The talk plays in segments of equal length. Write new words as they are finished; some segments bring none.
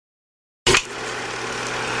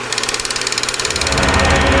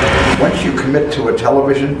once you commit to a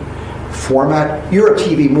television format, you're a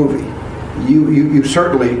TV movie. You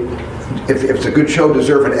certainly, if it's a good show,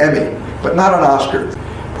 deserve an Emmy, but not an Oscar.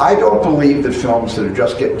 I don't believe that films that are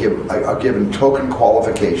just are given token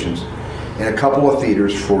qualifications in a couple of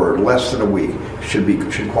theaters for less than a week should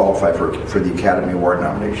qualify for the Academy Award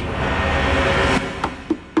nomination.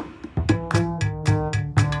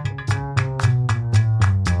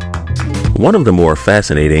 One of the more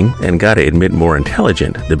fascinating, and gotta admit more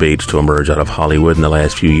intelligent, debates to emerge out of Hollywood in the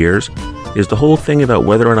last few years is the whole thing about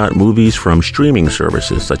whether or not movies from streaming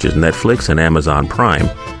services such as Netflix and Amazon Prime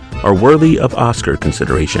are worthy of Oscar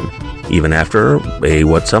consideration, even after a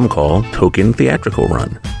what some call token theatrical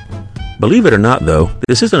run. Believe it or not, though,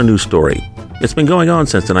 this isn't a new story. It's been going on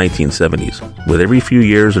since the 1970s, with every few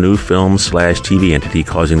years a new film/TV entity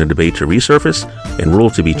causing the debate to resurface and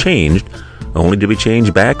rules to be changed, only to be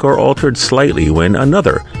changed back or altered slightly when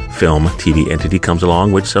another film/TV entity comes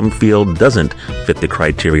along which some feel doesn't fit the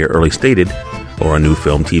criteria early stated, or a new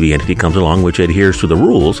film/TV entity comes along which adheres to the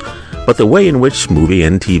rules, but the way in which movie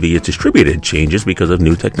and TV is distributed changes because of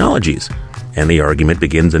new technologies. And the argument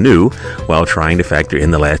begins anew while trying to factor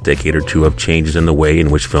in the last decade or two of changes in the way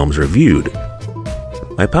in which films are viewed.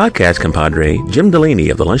 My podcast compadre, Jim Delaney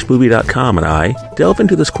of TheLunchMovie.com, and I delve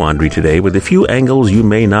into this quandary today with a few angles you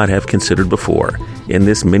may not have considered before in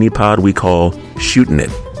this mini-pod we call Shootin'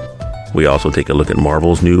 It. We also take a look at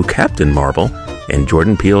Marvel's new Captain Marvel and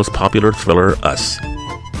Jordan Peele's popular thriller Us.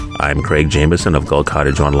 I'm Craig Jameson of Gull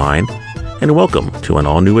Cottage Online, and welcome to an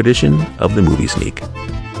all-new edition of The Movie Sneak.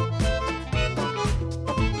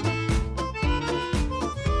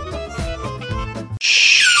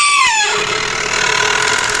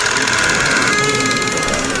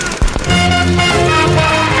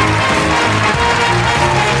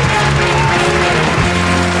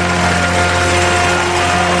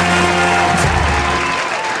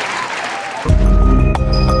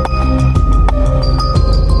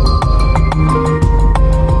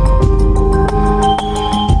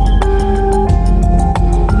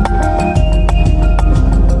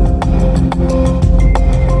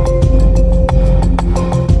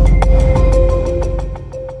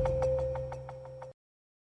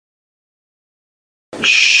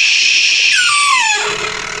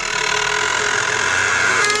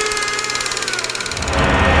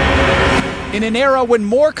 In an era when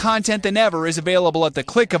more content than ever is available at the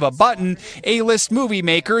click of a button, A-list movie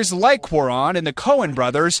makers like Cuarón and the Coen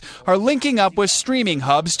brothers are linking up with streaming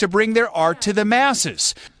hubs to bring their art to the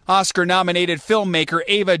masses. Oscar-nominated filmmaker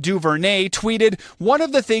Ava DuVernay tweeted, "One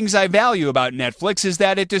of the things I value about Netflix is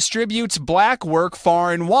that it distributes black work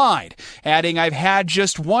far and wide," adding, "I've had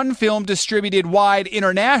just one film distributed wide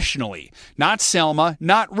internationally. Not Selma,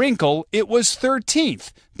 not Wrinkle, it was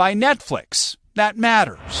 13th by Netflix. That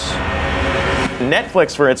matters."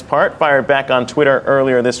 Netflix, for its part, fired back on Twitter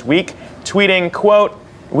earlier this week, tweeting, quote,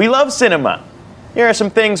 "We love cinema. Here are some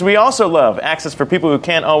things we also love. Access for people who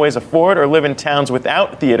can't always afford or live in towns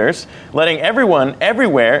without theaters, letting everyone,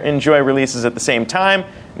 everywhere, enjoy releases at the same time,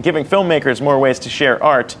 and giving filmmakers more ways to share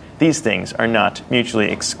art. These things are not mutually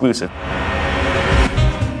exclusive."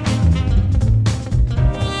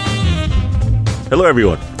 Hello,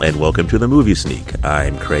 everyone, and welcome to The Movie Sneak.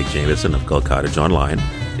 I'm Craig Jameson of Gull Cottage Online.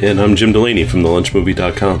 And I'm Jim Delaney from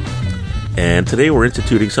TheLunchMovie.com. And today we're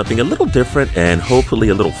instituting something a little different and hopefully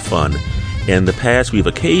a little fun. In the past, we've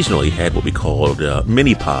occasionally had what we called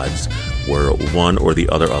mini-pods, where one or the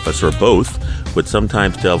other of us, or both, would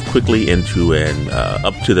sometimes delve quickly into an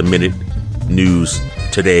up-to-the-minute news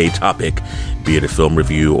today topic, be it a film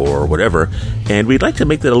review or whatever, and we'd like to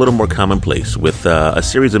make that a little more commonplace with a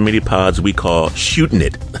series of mini-pods we call Shootin'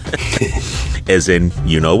 It, as in,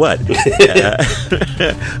 you know what.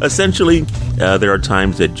 Essentially, there are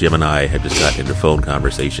times that Jim and I have just gotten into phone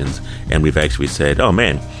conversations, and we've actually said, oh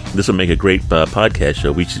man, this will make a great podcast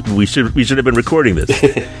show. We should have been recording this.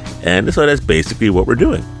 And so that's basically what we're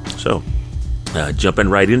doing. So, jumping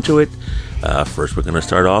right into it, first we're going to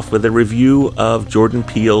start off with a review of Jordan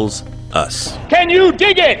Peele's Us. Can you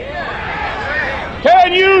dig it?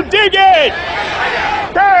 Can you dig it?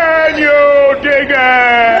 Can you dig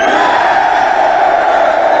it?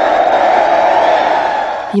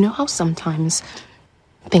 You know how sometimes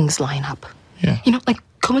things line up? Yeah. You know, like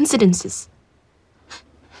coincidences.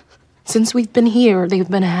 Since we've been here, they've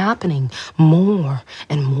been happening more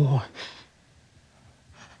and more.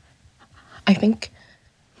 I feel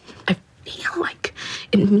like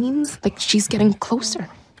it means like she's getting closer.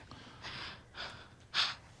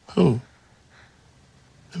 Who?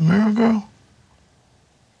 The mirror girl?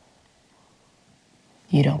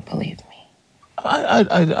 You don't believe me?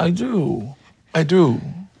 I do. I do.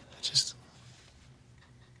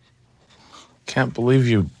 can't believe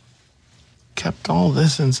you kept all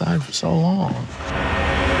this inside for so long.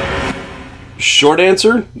 Short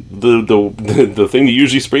answer, the thing that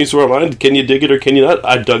usually springs to our mind, can you dig it or can you not?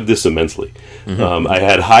 I dug this immensely. I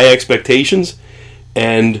had high expectations,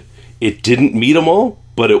 and it didn't meet them all,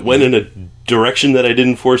 but it went in a direction that I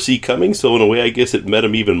didn't foresee coming, so in a way I guess it met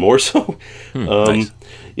them even more so. Nice.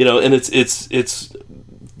 You know, and it's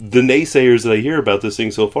the naysayers that I hear about this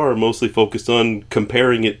thing so far are mostly focused on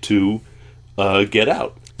comparing it to Get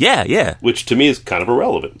Out. Yeah. Which to me is kind of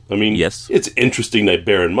irrelevant. I mean, Yes. it's interesting to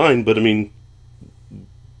bear in mind, but I mean,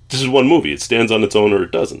 this is one movie. It stands on its own or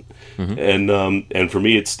it doesn't. And for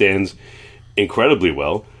me, it stands incredibly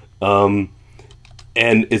well. And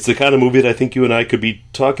it's the kind of movie that I think you and I could be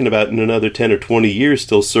talking about in another 10 or 20 years,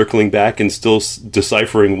 still circling back and still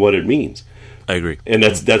deciphering what it means. I agree. And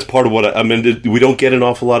that's part of what I mean, we don't get an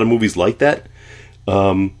awful lot of movies like that.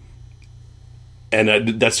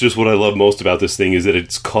 That's just what I love most about this thing, is that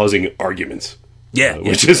it's causing arguments. Yeah.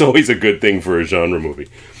 Which is always a good thing for a genre movie.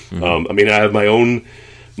 I mean, I have my own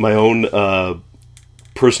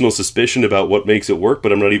personal suspicion about what makes it work,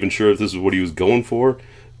 but I'm not even sure if this is what he was going for.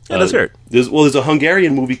 Yeah, let's hear it. There's a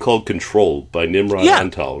Hungarian movie called Control by Nimrod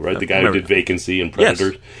Antal, right? The guy who did Vacancy and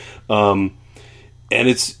Predators. Yes. And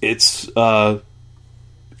it's the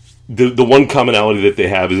one commonality that they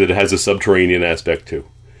have is that it has a subterranean aspect too.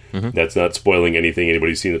 That's not spoiling anything.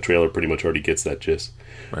 Anybody who's seen the trailer pretty much already gets that gist.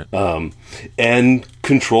 Right. And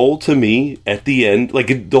Control, to me, at the end,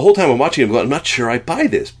 like the whole time I'm watching it, I'm going, I'm not sure I buy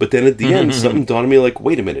this. But then at the end, something dawned on me like,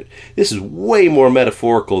 wait a minute, this is way more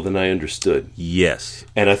metaphorical than I understood. Yes.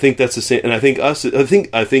 And I think that's the same. And I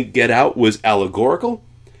think Get Out was allegorical,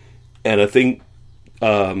 and I think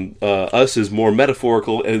Us is more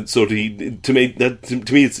metaphorical. And so to me,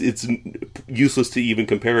 it's useless to even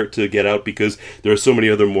compare it to Get Out, because there are so many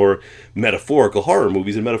other more metaphorical horror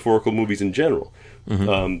movies and metaphorical movies in general.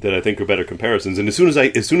 That I think are better comparisons. And as soon as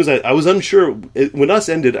I was unsure when Us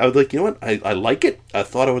ended, I was like, you know what, I like it. I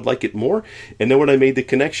thought I would like it more. And then when I made the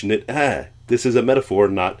connection that this is a metaphor,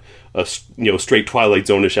 not a straight Twilight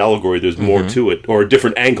Zone-ish allegory. There's more to it, or a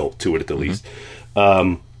different angle to it at the least.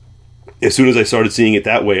 As soon as I started seeing it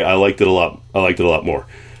that way, I liked it a lot. I liked it a lot more.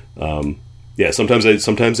 Sometimes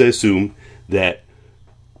I assume that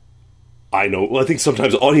I know. Well, I think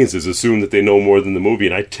sometimes audiences assume that they know more than the movie,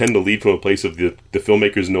 and I tend to lead from a place of the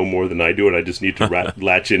filmmakers know more than I do, and I just need to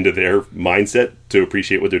latch into their mindset to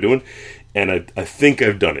appreciate what they're doing. And I think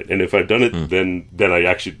I've done it, and if I've done it, then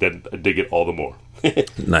I dig it all the more.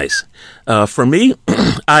 Nice. For me,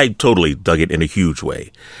 I totally dug it in a huge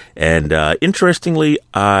way, and interestingly,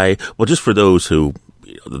 just for those who,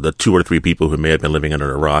 the 2 or 3 people who may have been living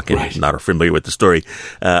under a rock and not are familiar with the story,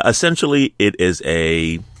 essentially it is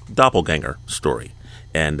a doppelganger story,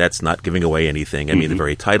 and that's not giving away anything. I mean, the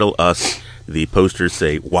very title, Us, the posters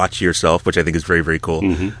say "Watch Yourself," which I think is very, very cool.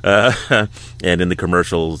 And in the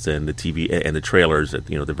commercials and the TV and the trailers, at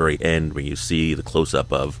the very end, when you see the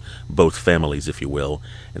close-up of both families, if you will,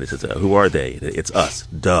 and it says, "Who are they?" It's us.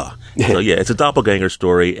 Duh. So yeah, it's a doppelganger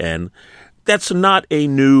story, and that's not a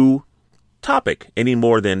new topic any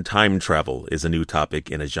more than time travel is a new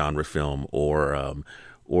topic in a genre film,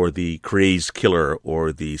 or the crazed killer,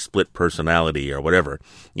 or the split personality, or whatever.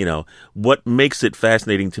 What makes it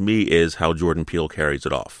fascinating to me is how Jordan Peele carries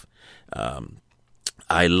it off.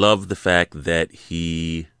 I love the fact that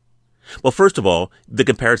first of all, the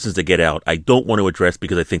comparisons to Get Out, I don't want to address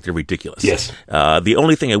because I think they're ridiculous. Yes. The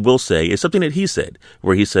only thing I will say is something that he said,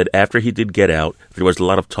 where he said after he did Get Out, there was a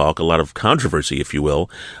lot of talk, a lot of controversy, if you will,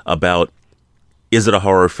 about, is it a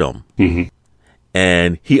horror film?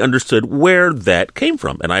 And he understood where that came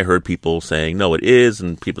from. And I heard people saying, no, it is,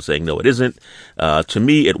 and people saying, no, it isn't. To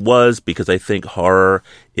me, it was, because I think horror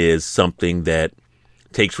is something that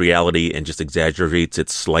takes reality and just exaggerates it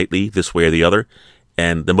slightly this way or the other.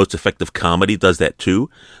 And the most effective comedy does that too.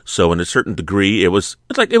 So in a certain degree, it was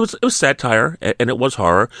satire, and it was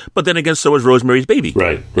horror. But then again, so was Rosemary's Baby.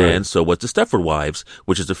 Right. And so was The Stepford Wives,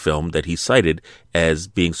 which is a film that he cited as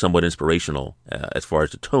being somewhat inspirational as far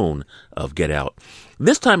as the tone of Get Out.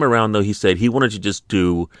 This time around, though, he said he wanted to just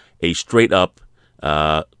do a straight up,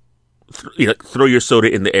 throw your soda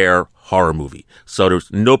in the air horror movie. So there's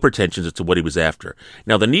no pretensions as to what he was after.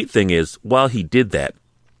 Now, the neat thing is, while he did that,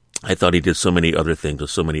 I thought he did so many other things on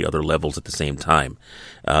so many other levels at the same time.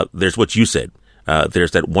 There's what you said.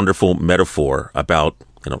 There's that wonderful metaphor about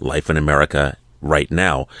life in America right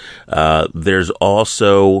now. There's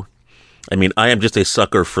also, I am just a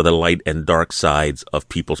sucker for the light and dark sides of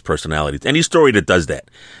people's personalities. Any story that does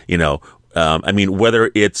that,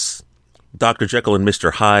 whether it's Dr. Jekyll and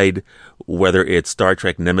Mr. Hyde, whether it's Star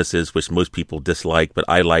Trek Nemesis, which most people dislike, but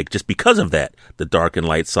I like just because of that, the dark and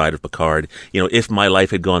light side of Picard. You know, if my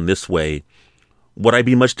life had gone this way, would I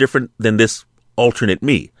be much different than this alternate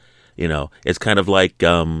me? You know, it's kind of like,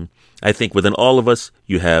 I think within all of us,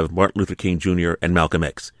 you have Martin Luther King Jr. and Malcolm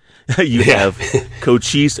X. You have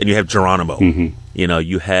Cochise and you have Geronimo. Mm-hmm. You know,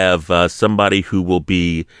 you have somebody who will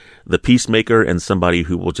be the peacemaker and somebody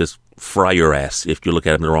who will just fry your ass if you look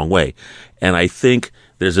at him the wrong way. And I think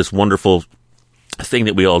there's this wonderful thing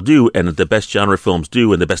that we all do, and the best genre films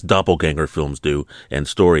do, and the best doppelganger films do, and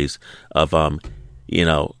stories of, you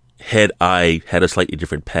know, had I had a slightly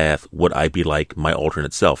different path, would I be like my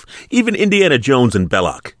alternate self? Even Indiana Jones and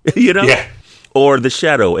Belloc, you know? Yeah. Or The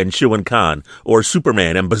Shadow and Shuan Khan, or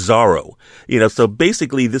Superman and Bizarro. You know, so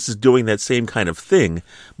basically this is doing that same kind of thing,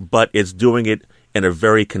 but it's doing it in a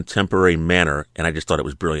very contemporary manner, and I just thought it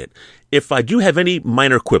was brilliant. If I do have any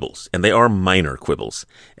minor quibbles, and they are minor quibbles,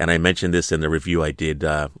 and I mentioned this in the review I did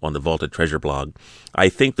on the Vaulted Treasure blog, I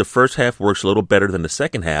think the first half works a little better than the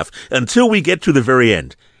second half until we get to the very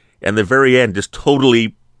end. And the very end just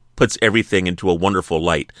totally puts everything into a wonderful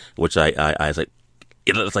light, which I was like,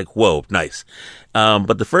 it's like, whoa, nice.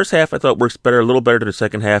 But the first half I thought works better, a little better than the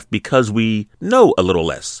second half because we know a little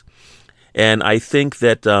less. And I think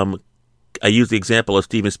that I use the example of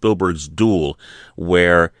Steven Spielberg's Duel,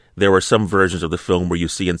 where there were some versions of the film where you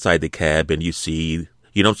see inside the cab and you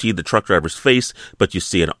don't see the truck driver's face, but you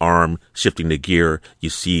see an arm shifting the gear, you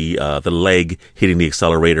see the leg hitting the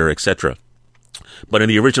accelerator, etc. But in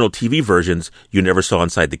the original TV versions, you never saw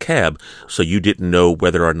inside the cab, so you didn't know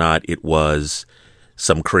whether or not it was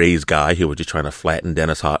some crazed guy who was just trying to flatten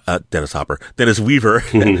Dennis Weaver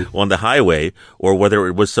on the highway, or whether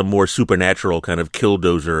it was some more supernatural kind of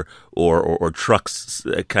killdozer or trucks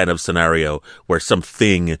kind of scenario where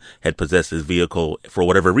something had possessed his vehicle for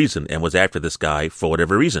whatever reason and was after this guy for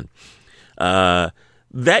whatever reason. That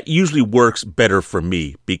usually works better for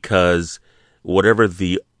me because whatever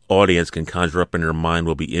the audience can conjure up in their mind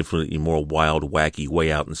will be infinitely more wild, wacky,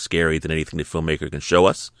 way out and scary than anything the filmmaker can show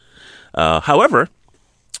us. However,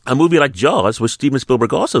 a movie like Jaws, which Steven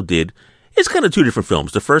Spielberg also did, is kind of two different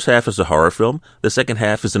films. The first half is a horror film. The second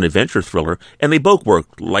half is an adventure thriller, and they both work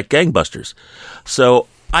like gangbusters. So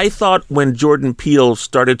I thought when Jordan Peele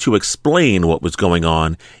started to explain what was going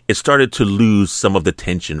on, it started to lose some of the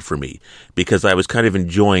tension for me because I was kind of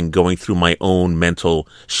enjoying going through my own mental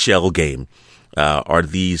shell game. Are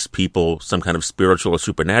these people some kind of spiritual or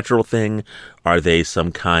supernatural thing? Are they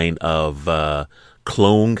some kind of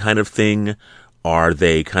clone kind of thing? Are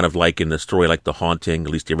they kind of like in the story like The Haunting, at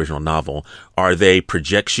least the original novel? Are they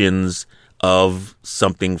projections of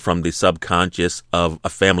something from the subconscious of a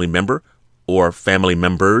family member or family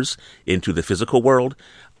members into the physical world?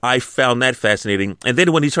 I found that fascinating. And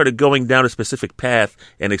then when he started going down a specific path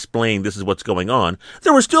and explained this is what's going on,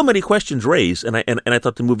 there were still many questions raised, and I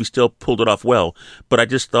thought the movie still pulled it off well. But I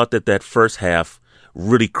just thought that first half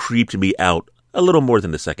really creeped me out a little more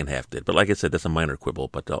than the second half did. But like I said, that's a minor quibble.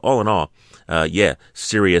 But all in all,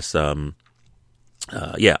 serious. I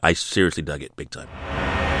seriously dug it big time.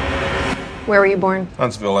 Where were you born?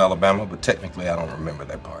 Huntsville, Alabama, but technically I don't remember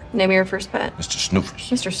that part. Name of your first pet? Mr. Snoofers.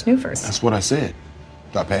 Mr. Snoofers. That's what I said.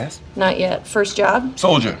 Did I pass? Not yet. First job?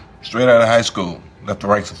 Soldier. Straight out of high school. Left the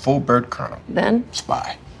ranks of full bird colonel. Then?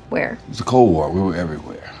 Spy. Where? It was the Cold War. We were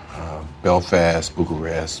everywhere. Belfast,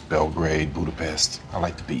 Bucharest, Belgrade, Budapest. I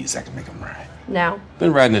like the bees. I can make them rhyme. Now?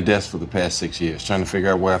 Been riding the desk for the past 6 years, trying to figure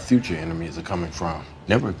out where our future enemies are coming from.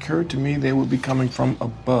 Never occurred to me they would be coming from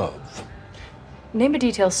above. Name a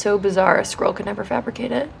detail so bizarre a scroll could never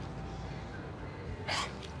fabricate it.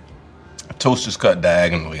 A toast is cut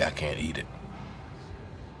diagonally. I can't eat it.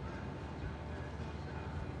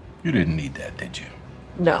 You didn't need that, did you?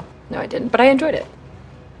 No, I didn't, but I enjoyed it.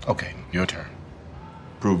 Okay, your turn.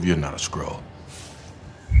 Prove you're not a scroll.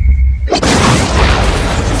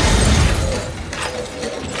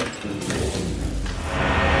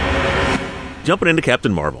 Jumping into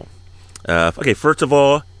Captain Marvel. Okay, first of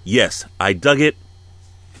all, yes, I dug it.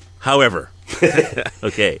 However,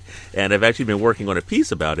 okay, and I've actually been working on a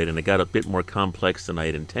piece about it, and it got a bit more complex than I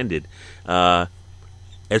had intended. As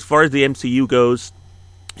far as the MCU goes,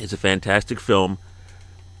 it's a fantastic film.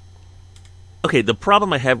 Okay, the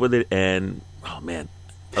problem I have with it, and oh man,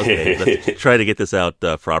 okay, let's try to get this out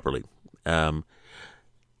properly.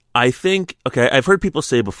 I think, okay, I've heard people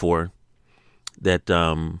say before that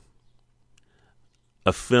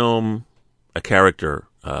a film, a character,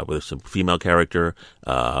 whether it's a female character,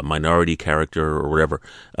 minority character, or whatever,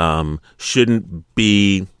 shouldn't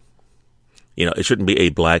be, it shouldn't be a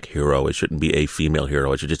black hero. It shouldn't be a female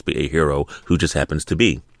hero. It should just be a hero who just happens to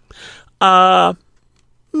be.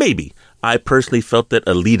 Maybe. I personally felt that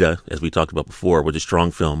Alita, as we talked about before, was a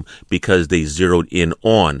strong film because they zeroed in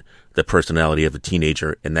on the personality of a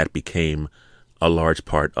teenager, and that became a large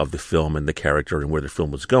part of the film and the character and where the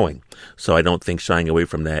film was going. So I don't think shying away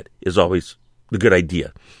from that is always a good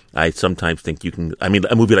idea. I sometimes think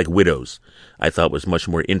a movie like Widows, I thought was much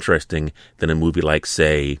more interesting than a movie like,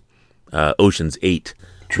 say, Ocean's 8,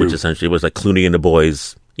 which essentially was like Clooney and the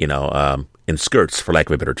boys, in skirts, for lack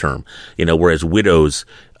of a better term. Whereas Widows,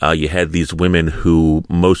 you had these women who,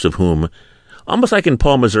 most of whom, almost like in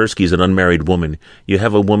Paul Mazursky's An Unmarried Woman, you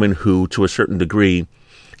have a woman who, to a certain degree,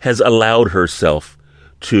 has allowed herself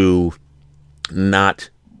to not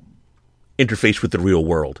interface with the real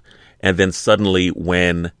world. And then suddenly,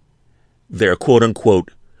 when their quote-unquote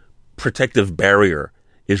protective barrier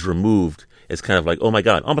is removed, it's kind of like, oh my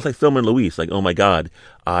God, almost like Thelma and Louise, like, oh my God,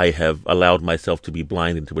 I have allowed myself to be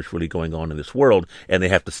blinded to what's really going on in this world, and they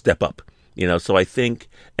have to step up. So I think,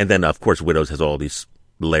 and then of course Widows has all these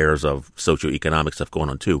layers of socioeconomic stuff going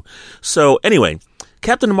on too. So anyway,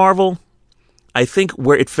 Captain Marvel, I think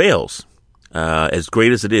where it fails, as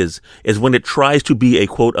great as it is when it tries to be a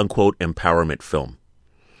quote-unquote empowerment film.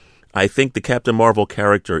 I think the Captain Marvel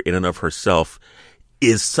character in and of herself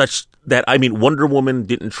is such that, Wonder Woman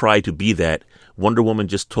didn't try to be that. Wonder Woman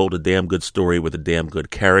just told a damn good story with a damn good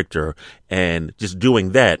character, and just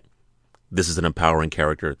doing that, this is an empowering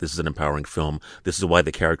character. This is an empowering film. This is why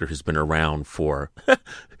the character has been around for,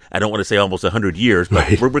 I don't want to say almost 100 years, but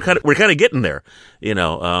right. we're kind of getting there,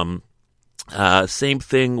 Same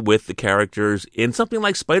thing with the characters in something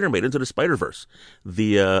like Spider-Man Into the Spider-Verse.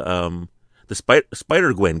 The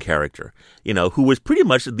Spider-Gwen character, who was pretty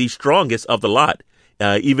much the strongest of the lot,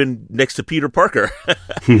 even next to Peter Parker.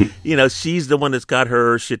 She's the one that's got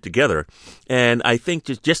her shit together. And I think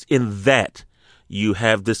just in that, you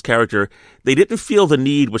have this character. They didn't feel the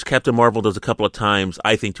need, which Captain Marvel does a couple of times,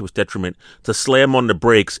 I think to its detriment, to slam on the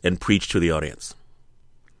brakes and preach to the audience.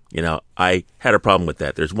 I had a problem with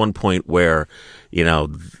that. There's one point where, I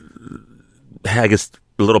guess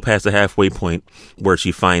a little past the halfway point where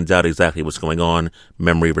she finds out exactly what's going on.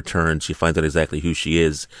 Memory returns. She finds out exactly who she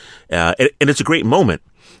is. And it's a great moment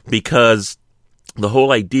because the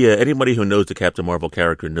whole idea, anybody who knows the Captain Marvel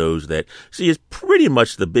character knows that she is pretty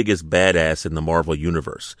much the biggest badass in the Marvel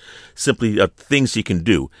universe. Simply things she can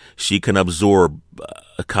do. She can absorb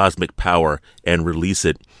a cosmic power and release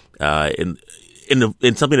it in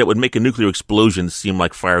something that would make a nuclear explosion seem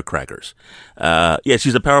like firecrackers.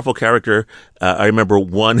 She's a powerful character. I remember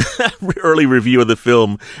one early review of the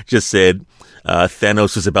film just said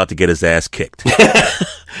Thanos is about to get his ass kicked,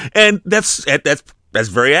 and that's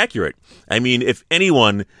very accurate. If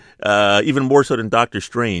anyone, even more so than Doctor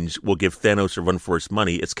Strange, will give Thanos a run for his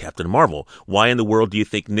money, it's Captain Marvel. Why in the world do you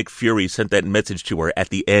think Nick Fury sent that message to her at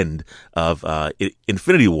the end of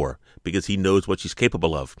Infinity War? Because he knows what she's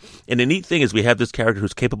capable of. And the neat thing is we have this character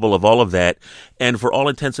who's capable of all of that, and for all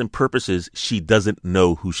intents and purposes, she doesn't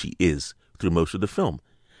know who she is through most of the film.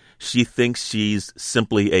 She thinks she's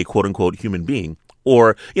simply a quote-unquote human being,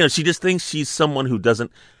 or, she just thinks she's someone who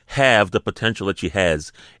doesn't have the potential that she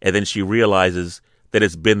has, and then she realizes that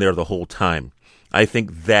it's been there the whole time. I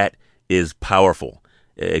think that is powerful,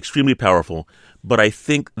 extremely powerful, but I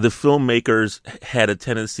think the filmmakers had a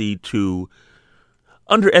tendency to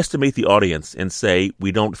underestimate the audience and say,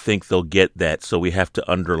 we don't think they'll get that, so we have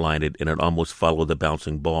to underline it in an almost follow the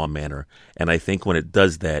bouncing ball manner. And I think when it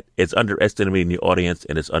does that, it's underestimating the audience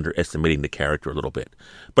and it's underestimating the character a little bit.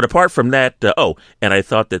 But apart from that, and I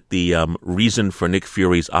thought that the reason for Nick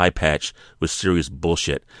Fury's eye patch was serious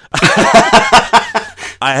bullshit.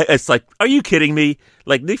 It's like, are you kidding me?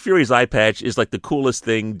 Like, Nick Fury's eye patch is like the coolest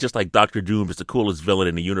thing, just like Doctor Doom is the coolest villain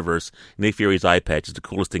in the universe. Nick Fury's eye patch is the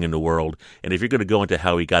coolest thing in the world. And if you're going to go into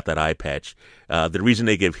how he got that eye patch, the reason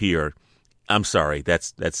they give here, I'm sorry,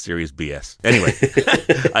 that's serious BS. Anyway,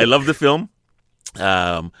 I love the film.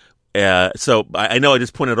 So I know I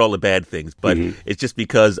just pointed out all the bad things, but it's just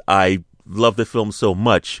because I love the film so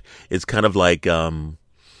much. It's kind of like,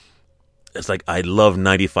 it's like I love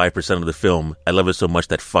 95% of the film. I love it so much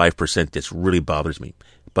that 5% just really bothers me.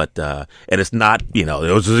 But and it's not,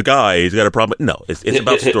 this is a guy, he's got a problem. No, it's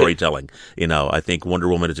about storytelling. I think Wonder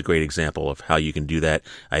Woman is a great example of how you can do that.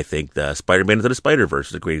 I think the Spider-Man Into the Spider-Verse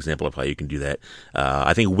is a great example of how you can do that.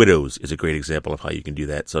 I think Widows is a great example of how you can do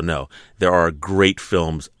that. So no, there are great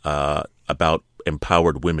films about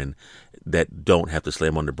empowered women that don't have to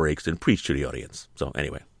slam on the brakes and preach to the audience. So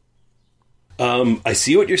anyway. I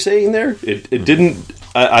see what you're saying there. It didn't.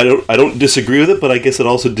 I don't disagree with it, but I guess it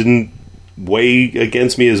also didn't weigh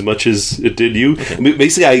against me as much as it did you. Okay. I mean,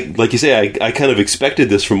 basically, like you say, I kind of expected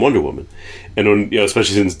this from Wonder Woman, and when,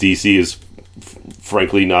 especially since DC is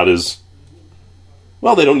frankly not as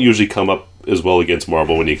well, they don't usually come up as well against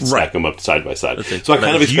Marvel when you stack them up side by side. Okay. So I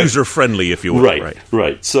kind of user friendly, if you will.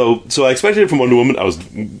 Right. So I expected it from Wonder Woman.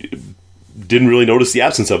 Didn't really notice the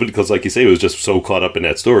absence of it because, like you say, it was just so caught up in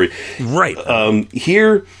that story. Right.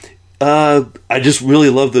 Here, I just really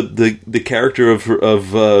love the character of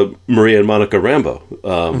Maria and Monica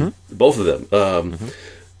Rambeau, both of them.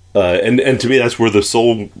 And to me, that's where the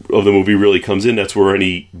soul of the movie really comes in. That's where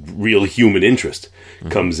any real human interest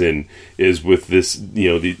comes in, is with this,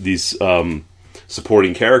 these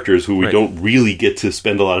supporting characters who we don't really get to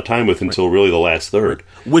spend a lot of time with until really the last third.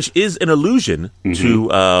 Which is an allusion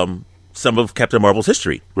to some of Captain Marvel's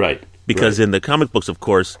history. Right. Because in the comic books, of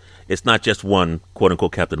course, it's not just one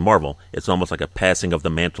quote-unquote Captain Marvel. It's almost like a passing of the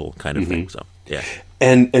mantle kind of thing. So, yeah.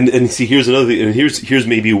 And see, here's another thing. And here's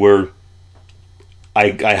maybe where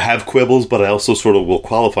I have quibbles, but I also sort of will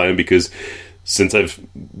qualify them, because since I've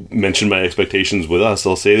mentioned my expectations with Us,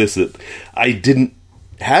 I'll say this, that I didn't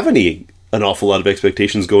have an awful lot of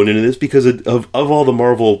expectations going into this, because of all the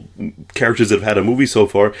Marvel characters that have had a movie so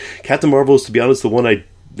far, Captain Marvel is, to be honest, the one I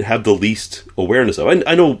have the least awareness of.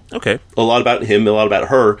 I know a lot about him, a lot about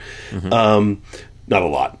her. Not a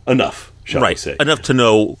lot. Enough, shall I say. Enough to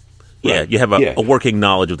know. Yeah, you have a working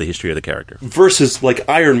knowledge of the history of the character. Versus, like,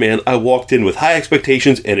 Iron Man, I walked in with high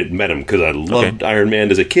expectations, and it met him, because I loved Iron Man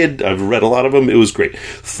as a kid. I've read a lot of them. It was great.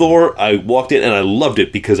 Thor, I walked in, and I loved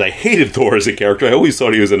it, because I hated Thor as a character. I always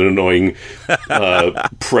thought he was an annoying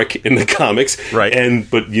prick in the comics. Right.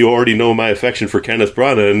 But you already know my affection for Kenneth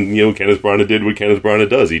Branagh, and, Kenneth Branagh did what Kenneth Branagh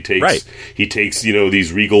does. He takes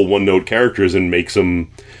these regal one-note characters and makes them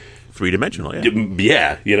three-dimensional, and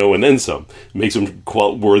then some. Makes them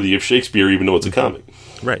worthy of Shakespeare, even though it's a comic.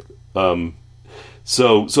 Right.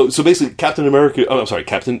 So basically, Captain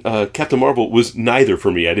Marvel was neither for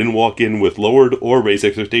me. I didn't walk in with lowered or raised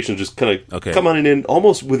expectations. Just kind of come on in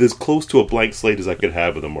almost with as close to a blank slate as I could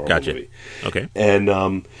have with a Marvel movie. Okay.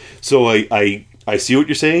 And so I see what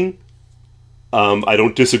you're saying. I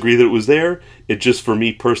don't disagree that it was there. It just, for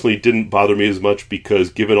me personally, didn't bother me as much, because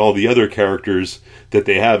given all the other characters that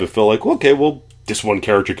they have, it felt like, okay, well, this one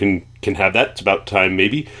character can have that. It's about time,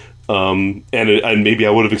 maybe. And maybe I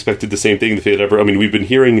would have expected the same thing if they had ever. I mean, we've been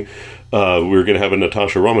hearing we're going to have a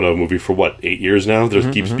Natasha Romanoff movie for 8 years now. There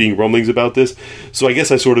keeps being rumblings about this, so I guess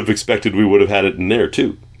I sort of expected we would have had it in there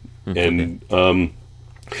too. And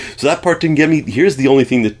so that part didn't get me. Here's the only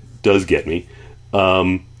thing that does get me.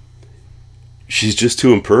 She's just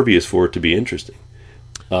too impervious for it to be interesting.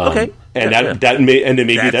 And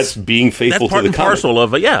maybe that's being faithful to the comic. Parcel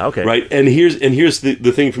of right. And here's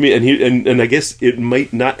the thing for me, and I guess it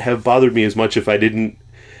might not have bothered me as much if I didn't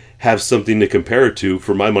have something to compare it to.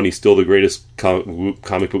 For my money, still the greatest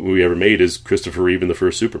comic book movie ever made is Christopher Reeve in the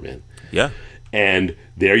first Superman. Yeah, and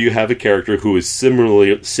there you have a character who is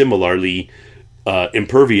similarly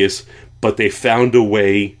impervious, but they found a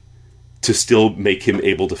way to still make him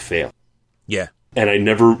able to fail. Yeah. And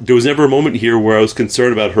there was never a moment here where I was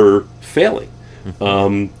concerned about her failing.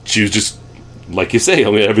 She was just, like you say,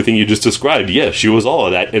 I mean, everything you just described, she was all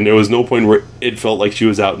of that, and there was no point where it felt like she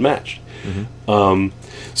was outmatched.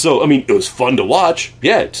 So, I mean, it was fun to watch.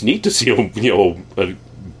 Yeah, it's neat to see a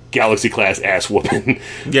Galaxy-class ass whooping.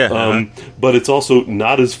 But it's also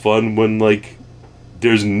not as fun when, like,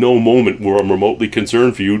 there's no moment where I'm remotely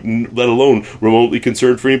concerned for you, let alone remotely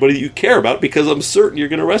concerned for anybody that you care about, because I'm certain you're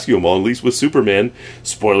going to rescue them all. At least with Superman,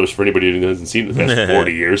 spoilers for anybody who hasn't seen it the past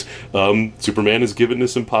 40 years, Superman is given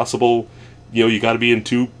this impossible, you got to be in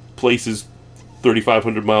two places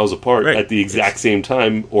 3,500 miles apart at the exact same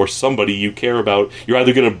time, or somebody you care about, you're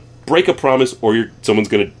either going to break a promise or someone's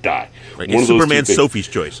going to die. It's Superman's Sophie's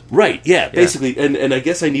Choice. Right, basically. And I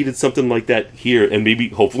guess I needed something like that here, and maybe,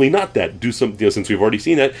 hopefully not that. Do something, since we've already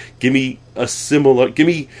seen that, give me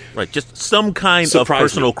just some kind of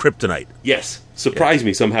personal kryptonite. Yes, surprise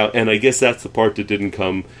me somehow, and I guess that's the part that didn't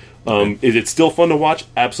come. Is it still fun to watch?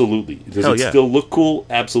 Absolutely. Does it still look cool?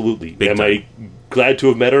 Absolutely. Am I glad to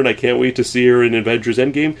have met her, and I can't wait to see her in Avengers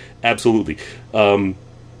Endgame? Absolutely.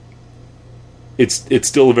 It's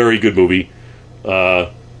still a very good movie.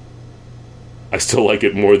 I still like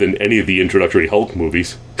it more than any of the introductory Hulk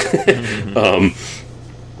movies.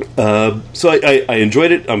 So I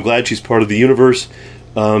enjoyed it. I'm glad she's part of the universe.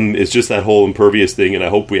 It's just that whole impervious thing, and I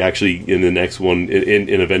hope we actually, in the next one,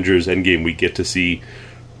 in Avengers Endgame, we get to see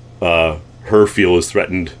her feel as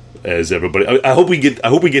threatened as everybody. I hope we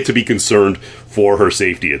get to be concerned for her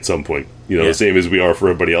safety at some point. The same as we are for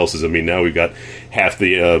everybody else's. I mean, now we've got half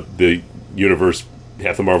the universe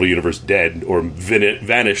half the Marvel Universe dead or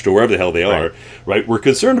vanished or wherever the hell they are, right? We're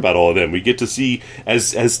concerned about all of them. We get to see,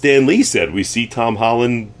 as Stan Lee said, we see Tom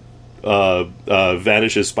Holland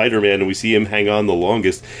vanish as Spider-Man, and we see him hang on the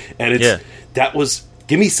longest. And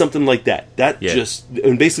give me something like that.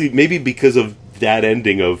 And basically, maybe because of that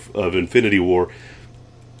ending of Infinity War,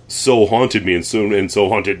 so haunted me and so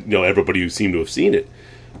haunted everybody who seemed to have seen it.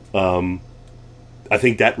 I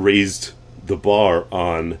think that raised the bar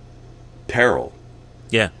on peril.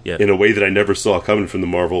 Yeah. In a way that I never saw coming from the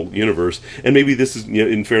Marvel Universe. And maybe this is,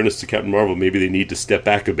 in fairness to Captain Marvel, maybe they need to step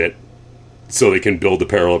back a bit so they can build the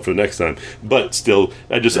peril up for the next time. But still,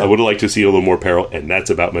 I would have liked to see a little more peril, and that's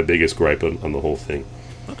about my biggest gripe on the whole thing.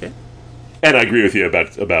 Okay. And I agree with you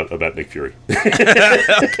about Nick Fury.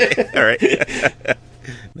 Okay, all right.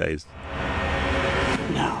 Nice.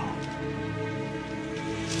 Now,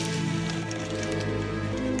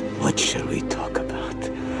 what shall we talk about?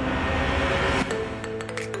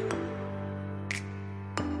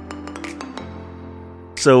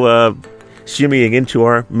 So, shimmying into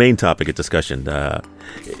our main topic of discussion,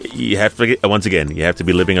 you have to, once again, you have to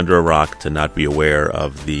be living under a rock to not be aware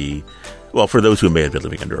of the, well, for those who may have been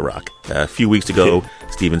living under a rock. A few weeks ago,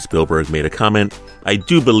 Steven Spielberg made a comment. I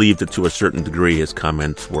do believe that to a certain degree his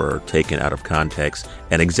comments were taken out of context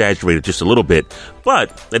and exaggerated just a little bit,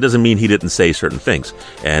 but that doesn't mean he didn't say certain things.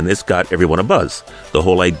 And this got everyone a buzz. The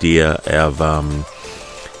whole idea of,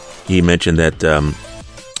 he mentioned that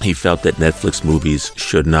he felt that Netflix movies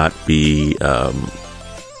should not be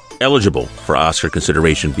eligible for Oscar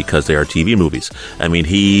consideration because they are TV movies. I mean,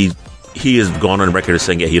 he has gone on record as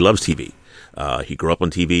saying, he loves TV. He grew up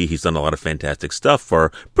on TV. He's done a lot of fantastic stuff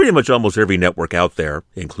for pretty much almost every network out there,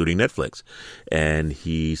 including Netflix. And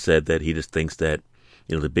he said that he just thinks that,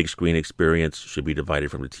 the big screen experience should be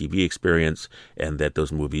divided from the TV experience, and that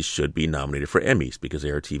those movies should be nominated for Emmys because they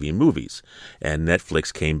are TV movies. And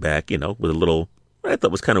Netflix came back, with a little, I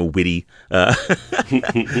thought was kind of witty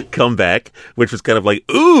comeback, which was kind of like,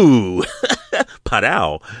 ooh,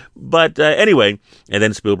 padow. But anyway, and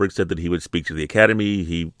then Spielberg said that he would speak to the Academy.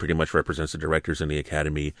 He pretty much represents the directors in the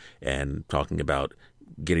Academy and talking about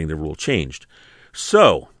getting the rule changed.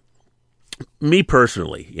 So, me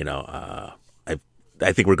personally,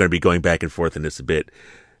 I think we're going to be going back and forth in this a bit.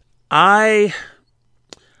 All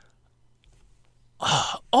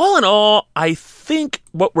in all, I think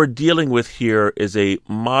what we're dealing with here is a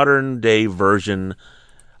modern-day version.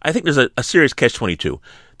 I think there's a serious catch-22.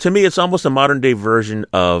 To me, it's almost a modern-day version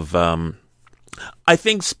of... I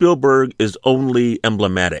think Spielberg is only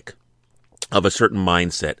emblematic of a certain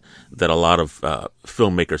mindset that a lot of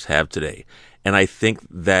filmmakers have today. And I think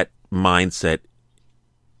that mindset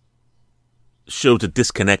shows a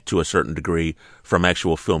disconnect to a certain degree from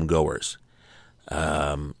actual film goers.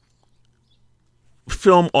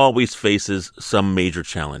 Film always faces some major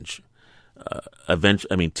challenge.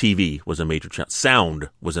 TV was a major challenge. Sound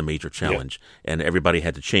was a major challenge, and everybody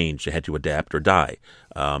had to change. They had to adapt or die.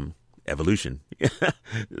 Evolution.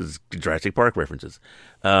 Jurassic Park references.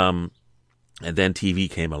 And then TV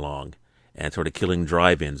came along and started killing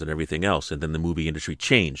drive-ins and everything else, and then the movie industry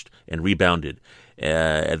changed and rebounded.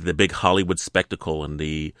 The big Hollywood spectacle and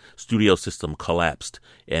the studio system collapsed,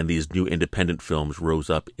 and these new independent films rose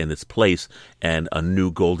up in its place, and a new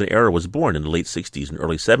golden era was born in the late 60s and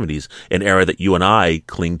early 70s, an era that you and I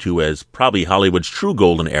cling to as probably Hollywood's true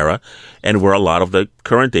golden era, and where a lot of the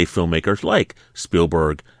current-day filmmakers like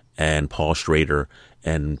Spielberg and Paul Schrader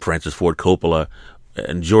and Francis Ford Coppola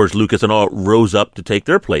and George Lucas and all rose up to take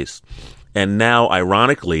their place. And now,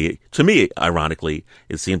 ironically, it seems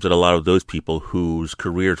that a lot of those people whose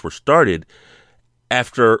careers were started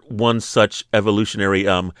after one such evolutionary,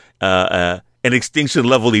 an extinction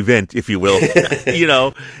level event, if you will,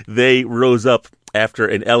 they rose up after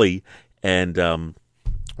an Ellie, and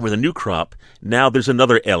with a new crop, now there's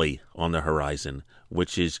another Ellie on the horizon,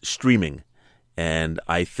 which is streaming. And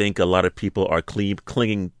I think a lot of people are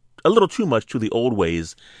clinging a little too much to the old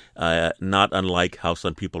ways, not unlike how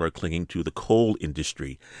some people are clinging to the coal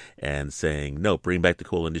industry and saying, no, bring back the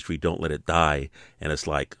coal industry, don't let it die. And it's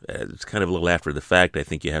like, it's kind of a little after the fact. I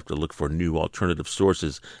think you have to look for new alternative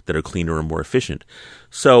sources that are cleaner and more efficient.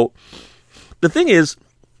 So the thing is,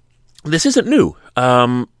 this isn't new.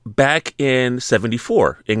 Back in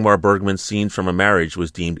 1974, Ingmar Bergman's Scene from a Marriage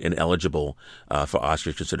was deemed ineligible for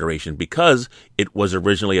Oscar consideration because it was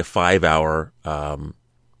originally a 5-hour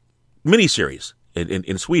miniseries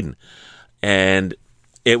in Sweden, and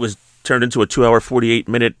it was turned into a 2-hour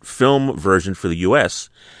 48-minute film version for the U.S.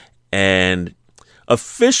 And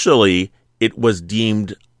officially, it was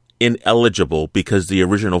deemed ineligible because the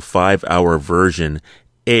original 5-hour version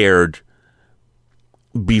aired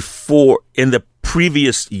before in the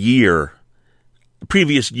previous year's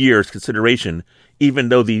consideration, even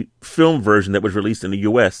though the film version that was released in the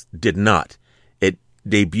U.S. did not. It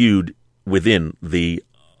debuted within the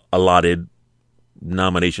allotted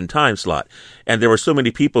nomination time slot. And there were so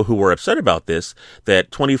many people who were upset about this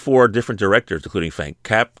that 24 different directors, including Frank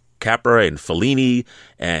Capra and Fellini,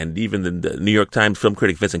 and even the New York Times film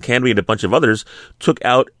critic Vincent Canby and a bunch of others,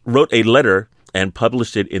 wrote a letter and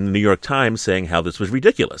published it in the New York Times saying how this was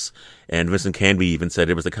ridiculous. And Vincent Canby even said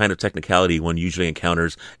it was the kind of technicality one usually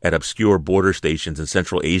encounters at obscure border stations in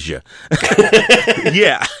Central Asia.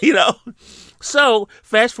 Yeah, So,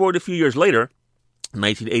 fast forward a few years later,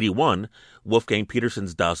 1981, Wolfgang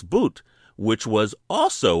Petersen's Das Boot, which was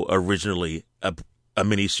also originally a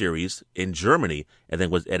miniseries in Germany and then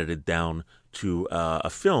was edited down to a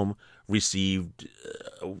film, received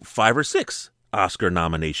 5 or 6 Oscar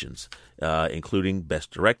nominations, including Best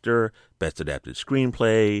Director, Best Adapted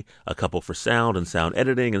Screenplay, a couple for sound and sound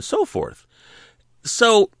editing, and so forth.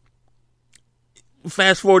 So,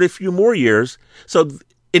 fast forward a few more years. So,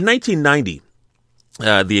 in 1990,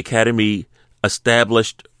 the Academy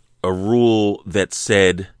established a rule that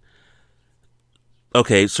said,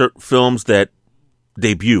 okay, certain films that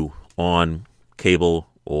debut on cable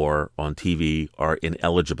or on TV are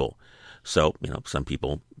ineligible. So, some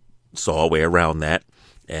people saw a way around that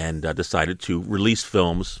and decided to release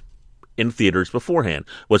films in theaters beforehand,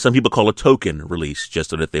 what some people call a token release,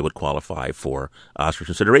 just so that they would qualify for Oscar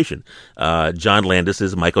consideration. John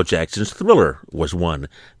Landis's Michael Jackson's Thriller was one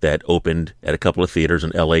that opened at a couple of theaters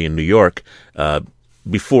in L.A. and New York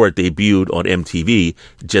before it debuted on MTV,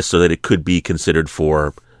 just so that it could be considered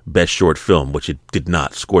for Best Short Film, which it did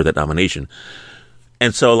not score that nomination.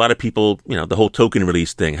 And so a lot of people, the whole token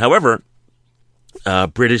release thing. However,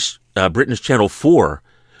 Britain's Channel 4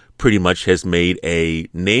 pretty much has made a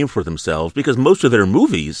name for themselves because most of their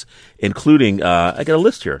movies, including, I got a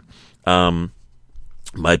list here,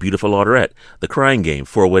 My Beautiful Laurette, The Crying Game,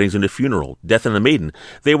 Four Weddings and a Funeral, Death and the Maiden,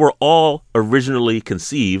 they were all originally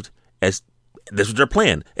conceived as, this was their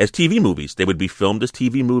plan, as TV movies. They would be filmed as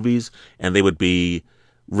TV movies, and they would be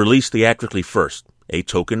released theatrically first, a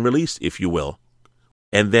token release, if you will.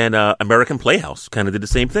 And then American Playhouse kind of did the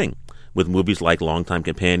same thing, with movies like Longtime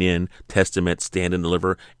Companion, Testament, Stand and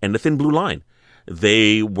Deliver, and The Thin Blue Line.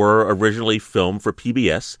 They were originally filmed for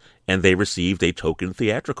PBS, and they received a token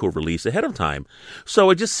theatrical release ahead of time. So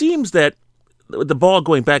it just seems that the ball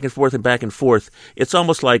going back and forth, it's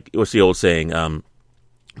almost like, what's the old saying,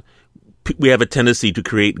 we have a tendency to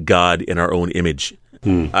create God in our own image.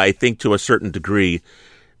 I think to a certain degree,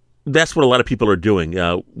 that's what a lot of people are doing.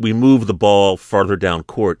 We move the ball farther down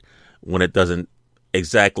court when it doesn't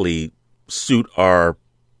exactly suit our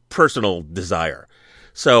personal desire.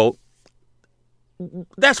 So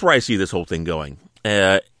that's where I see this whole thing going,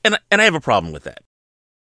 and I have a problem with that.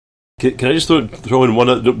 Can I just throw in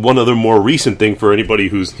one other more recent thing for anybody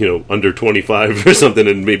who's under 25 or something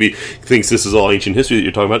and maybe thinks this is all ancient history that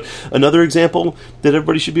you're talking about? Another example that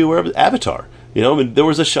everybody should be aware of is Avatar. There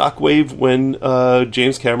was a shockwave when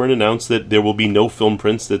James Cameron announced that there will be no film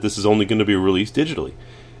prints, that this is only going to be released digitally.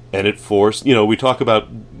 And it forced,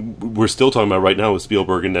 we're still talking about right now with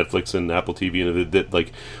Spielberg and Netflix and Apple TV, and that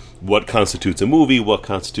like what constitutes a movie, what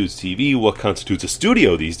constitutes TV, what constitutes a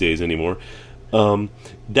studio these days anymore. And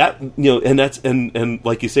like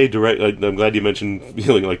you say, I'm glad you mentioned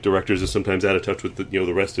feeling like directors are sometimes out of touch with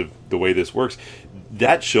the rest of the way this works.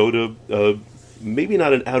 That showed maybe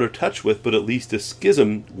not an out of touch with, but at least a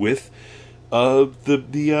schism with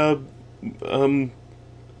the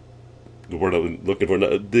word I'm looking for,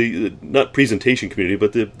 not presentation community,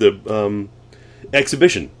 but the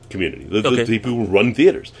exhibition community, the people who run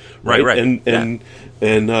theaters, right? And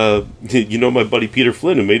my buddy Peter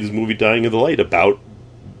Flynn, who made his movie Dying of the Light, about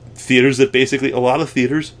theaters that basically a lot of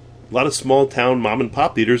small town mom and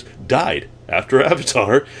pop theaters died after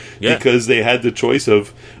Avatar because they had the choice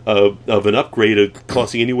of an upgrade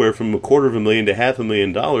costing anywhere from $250,000 to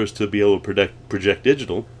 $500,000 to be able to project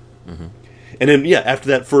digital. Mm-hmm. And then, after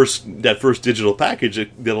that first digital package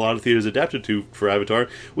that a lot of theaters adapted to for Avatar,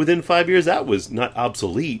 within 5 years that was not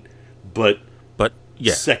obsolete, but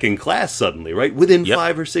second class suddenly, right? Within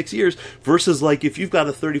 5 or 6 years, versus like if you've got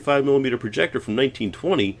a 35mm projector from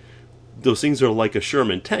 1920, those things are like a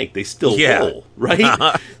Sherman tank; they still roll,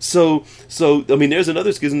 right? So I mean, there's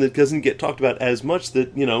another schism that doesn't get talked about as much.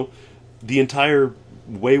 That the entire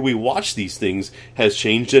way we watch these things has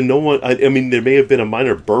changed, and no one. I mean, there may have been a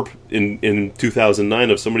minor burp in 2009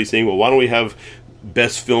 of somebody saying, "Well, why don't we have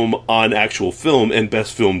best film on actual film and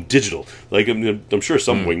best film digital?" Like, I'm sure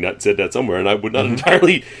some wingnut said that somewhere, and I would not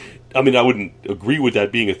entirely. I mean, I wouldn't agree with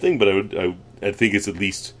that being a thing, but I think it's at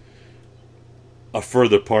least a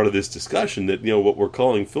further part of this discussion that, what we're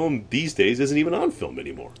calling film these days isn't even on film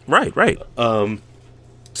anymore. Right.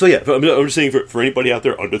 So yeah, I'm just saying for anybody out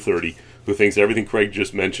there under 30 who thinks everything Craig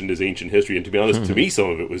just mentioned is ancient history, and to be honest, to me some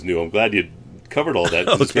of it was new. I'm glad you covered all that,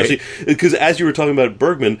 especially because as you were talking about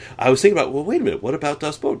Bergman, I was thinking about, well, wait a minute, what about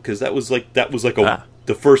Das Boot? Because that was like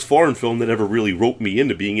the first foreign film that ever really roped me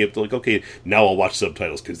into being able to, like, okay, now I'll watch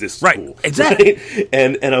subtitles because this is cool. Exactly. Right?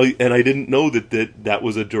 And I didn't know that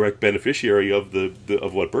was a direct beneficiary of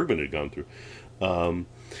of what Bergman had gone through.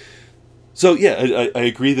 So yeah, I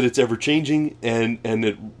agree that it's ever changing, and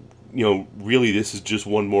that really this is just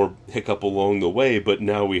one more hiccup along the way. But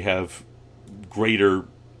now we have greater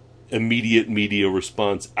immediate media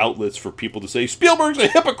response outlets for people to say Spielberg's a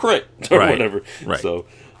hypocrite or whatever. Right. So,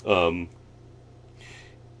 to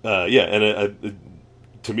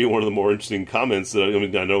me, one of the more interesting comments that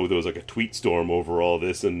I know there was like a tweet storm over all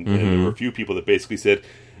this, and there were a few people that basically said,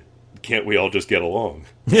 "Can't we all just get along?"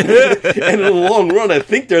 And in the long run, I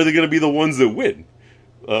think they're going to be the ones that win.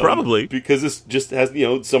 Probably. Because this just has,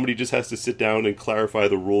 somebody just has to sit down and clarify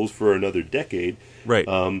the rules for another decade. Right.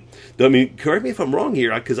 Correct me if I'm wrong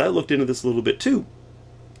here, because I looked into this a little bit too.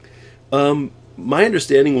 My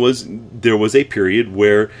understanding was there was a period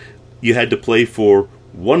where you had to play for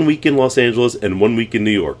 1 week in Los Angeles and 1 week in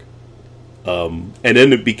New York. And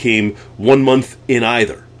then it became 1 month in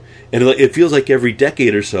either. And it feels like every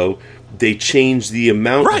decade or so, they change the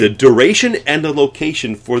amount, the duration, and the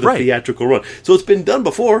location for the theatrical run. So it's been done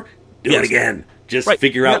before. Do it again. Just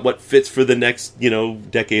figure out what fits for the next,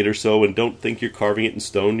 decade or so, and don't think you're carving it in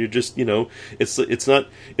stone. You're just, it's not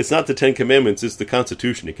the Ten Commandments. It's the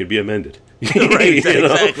Constitution. It can be amended.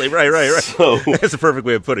 Exactly. Right. So that's the perfect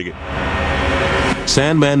way of putting it.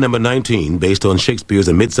 Sandman number 19, based on Shakespeare's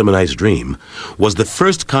A Midsummer Night's Dream, was the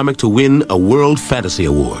first comic to win a World Fantasy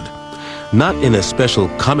Award. Not in a special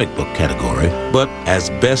comic book category, but as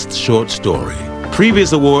Best Short Story.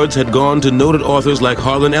 Previous awards had gone to noted authors like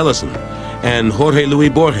Harlan Ellison and Jorge Luis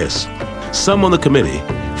Borges. Some on the committee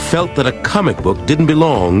felt that a comic book didn't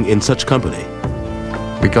belong in such company.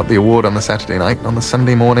 We got the award on the Saturday night. On the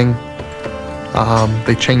Sunday morning,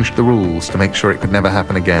 they changed the rules to make sure it could never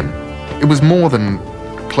happen again. It was more than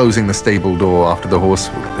closing the stable door after the horse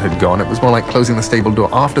had gone. It was more like closing the stable door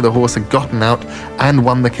after the horse had gotten out and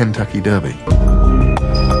won the Kentucky Derby.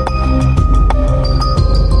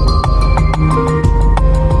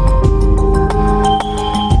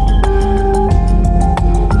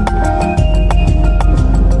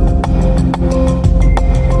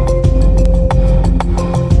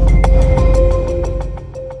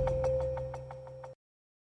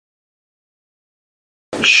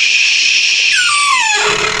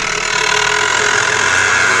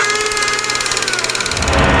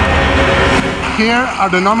 Here are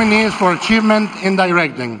the nominees for achievement in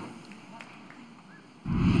directing.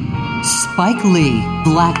 Spike Lee,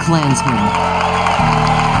 Black Klansman.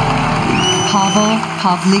 Pavel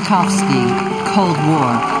Pavlikovsky, Cold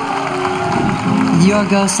War.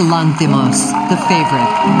 Yorgos Lanthimos, The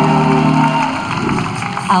Favorite.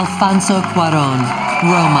 Alfonso Cuarón,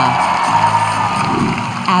 Roma.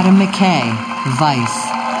 Adam McKay, Vice.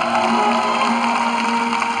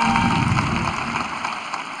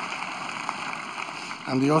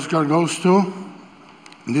 And the Oscar goes to,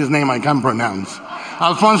 this name I can't pronounce,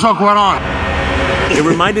 Alfonso Cuarón. It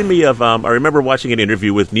reminded me of, I remember watching an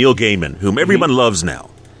interview with Neil Gaiman, whom everyone loves now,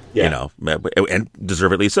 and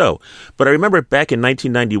deservedly so. But I remember back in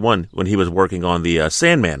 1991 when he was working on the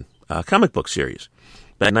Sandman comic book series.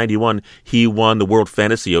 Back in 91, he won the World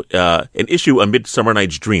Fantasy, an issue, A Midsummer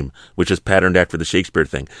Night's Dream, which is patterned after the Shakespeare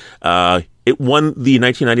thing. It won the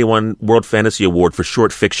 1991 World Fantasy Award for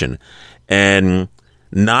short fiction, and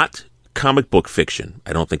not comic book fiction.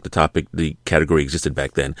 I don't think the category existed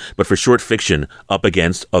back then, but for short fiction up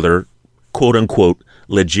against other quote-unquote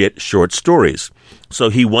legit short stories. So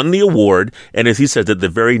he won the award, and as he said, that the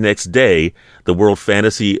very next day, the World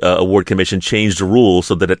Fantasy Award Commission changed the rules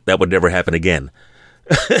so that that would never happen again.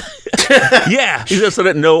 Yeah, he said so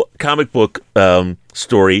that no comic book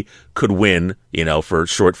story could win, for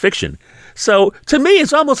short fiction. So to me,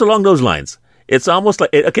 it's almost along those lines. It's almost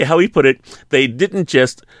like, okay, how he put it, they didn't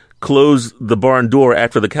just close the barn door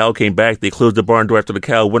after the cow came back. They closed the barn door after the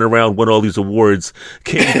cow went around, won all these awards,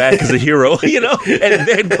 came back as a hero, and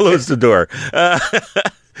then closed the door.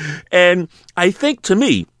 And I think, to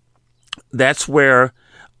me, that's where,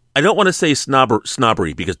 I don't want to say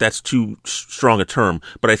snobbery because that's too strong a term,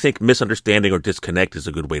 but I think misunderstanding or disconnect is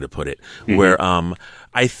a good way to put it. Mm-hmm. Where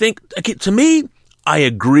I think, to me, I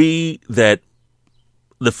agree that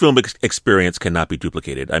the film experience cannot be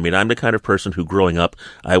duplicated. I mean, I'm the kind of person who, growing up,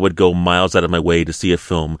 I would go miles out of my way to see a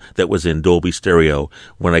film that was in Dolby Stereo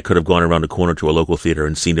when I could have gone around the corner to a local theater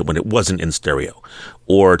and seen it when it wasn't in stereo.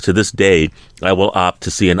 Or to this day, I will opt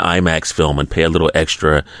to see an IMAX film and pay a little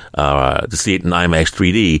extra to see it in IMAX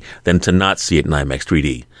 3D than to not see it in IMAX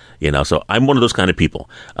 3D. You know, so I'm one of those kind of people.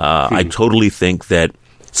 I totally think that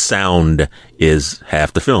sound is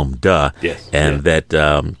half the film, Yes. And that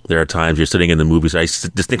there are times you're sitting in the movies. I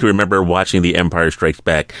distinctly remember watching The Empire Strikes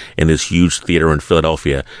Back in this huge theater in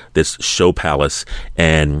Philadelphia, this show palace,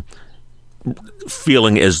 and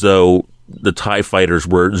feeling as though the TIE fighters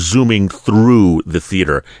were zooming through the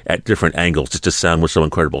theater at different angles. Just the sound was so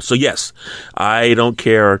incredible. So yes, I don't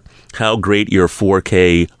care how great your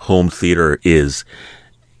 4K home theater is.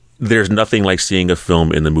 There's nothing like seeing a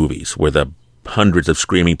film in the movies where the hundreds of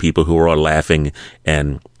screaming people who are all laughing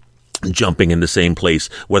and jumping in the same place,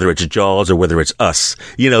 whether it's Jaws or whether it's us,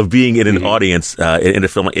 you know, being in an audience in a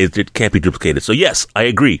film, it can't be duplicated. So yes, I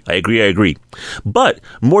agree. But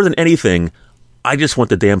more than anything, I just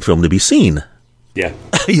want the damn film to be seen. Yeah.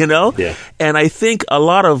 You know? Yeah. And I think a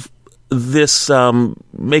lot of this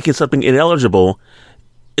making something ineligible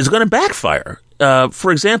is going to backfire.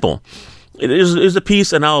 For example, there's a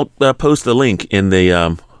piece, and I'll post the link in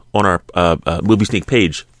the on our Movie Sneak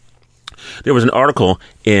page. There was an article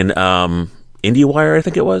in IndieWire, I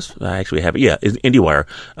think it was. I actually have it. Yeah, it's IndieWire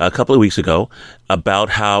a couple of weeks ago about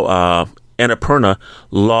how Annapurna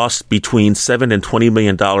lost between $7 and $20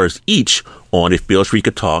 million each on If Beale Street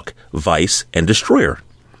Could Talk, Vice, and Destroyer.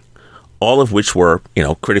 All of which were, you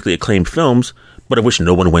know, critically acclaimed films, but of which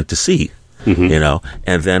no one went to see. You know,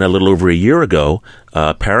 and then a little over a year ago,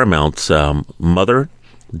 Paramount's Mother,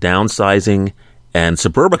 Downsizing, and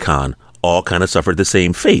Suburbicon all kind of suffered the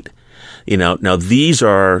same fate. You know, now these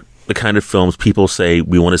are the kind of films people say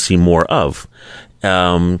we want to see more of.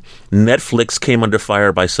 Netflix came under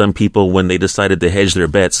fire by some people when they decided to hedge their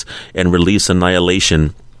bets and release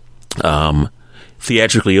Annihilation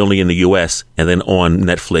theatrically only in the U.S. and then on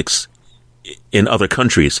Netflix in other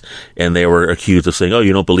countries, and they were accused of saying, "Oh,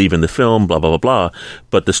 you don't believe in the film," blah blah blah blah.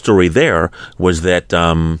 But the story there was that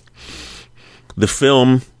the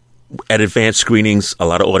film at advanced screenings, a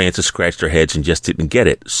lot of audiences scratched their heads and just didn't get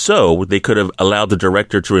it. So they could have allowed the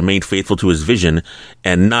director to remain faithful to his vision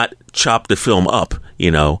and not chop the film up, you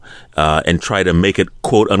know, and try to make it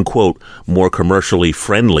quote unquote more commercially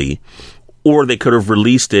friendly, or they could have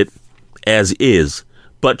released it as is,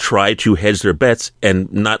 but try to hedge their bets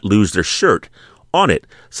and not lose their shirt on it.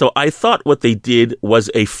 So I thought what they did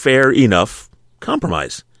was a fair enough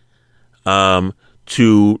compromise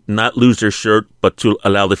to not lose their shirt, but to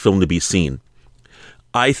allow the film to be seen.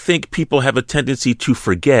 I think people have a tendency to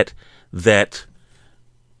forget that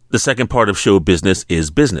the second part of show business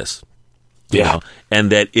is business. You know?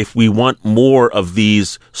 And that if we want more of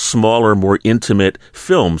these smaller, more intimate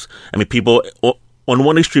films, I mean, people... On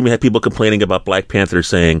one extreme, you had people complaining about Black Panther,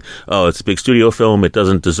 saying, "Oh, it's a big studio film. It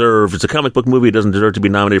doesn't deserve. It's a comic book movie. It doesn't deserve to be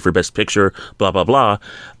nominated for Best Picture." Blah blah blah.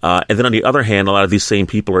 And then on the other hand, a lot of these same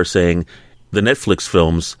people are saying the Netflix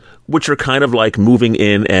films, which are kind of like moving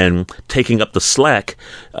in and taking up the slack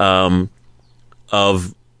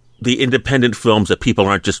of the independent films that people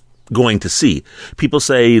aren't just going to see. People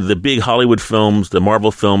say the big Hollywood films, the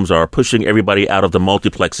Marvel films, are pushing everybody out of the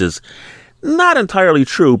multiplexes. Not entirely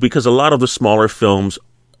true, because a lot of the smaller films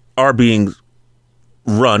are being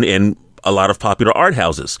run in a lot of popular art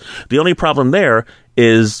houses. The only problem there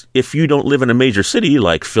is if you don't live in a major city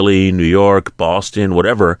like Philly, New York, Boston,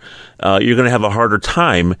 whatever, you're going to have a harder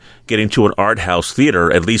time getting to an art house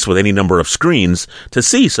theater, at least with any number of screens, to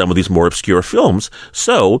see some of these more obscure films.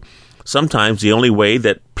 So sometimes the only way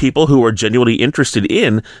that people who are genuinely interested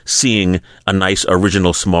in seeing a nice,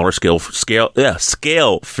 original, smaller scale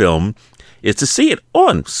film is to see it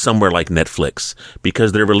on somewhere like Netflix,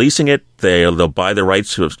 because they're releasing it. They'll buy the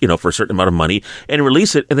rights to, you know, for a certain amount of money and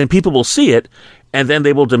release it, and then people will see it, and then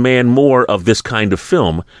they will demand more of this kind of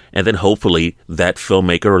film, and then hopefully that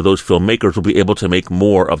filmmaker or those filmmakers will be able to make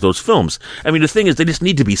more of those films. I mean, the thing is, they just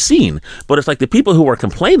need to be seen, but it's like the people who are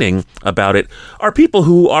complaining about it are people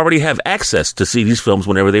who already have access to see these films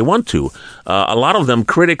whenever they want to. A lot of them,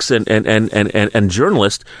 critics and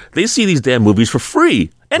journalists, they see these damn movies for free.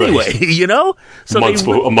 Anyway, right. You know? So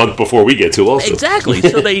a month before we get to also. Exactly.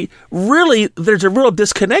 So there's a real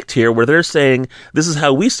disconnect here where they're saying, this is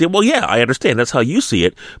how we see it. Well, yeah, I understand. That's how you see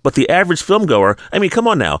it. But the average film goer, I mean, come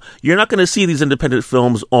on now. You're not going to see these independent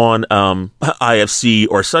films on IFC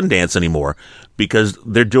or Sundance anymore, because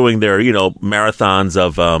they're doing their, you know, marathons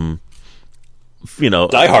of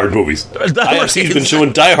Die Hard movies. IFC's been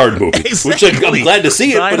showing Die Hard movies, Exactly. which I'm glad to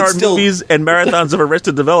see it. Die but Hard it's still movies and marathons of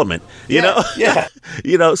Arrested Development. You know, yeah.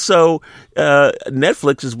 So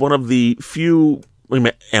Netflix is one of the few.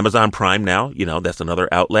 Amazon Prime now, that's another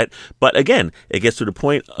outlet. But again, it gets to the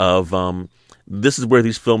point of this is where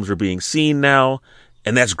these films are being seen now,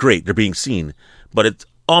 and that's great. They're being seen, but it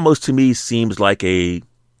almost to me seems like a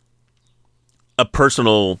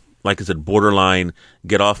personal, like I said, borderline,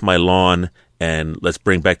 get off my lawn and let's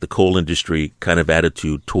bring back the coal industry kind of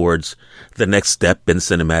attitude towards the next step in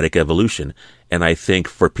cinematic evolution. And I think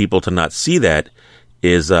for people to not see that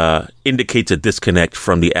indicates a disconnect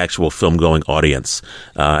from the actual film-going audience.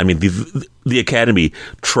 The Academy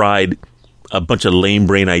tried a bunch of lame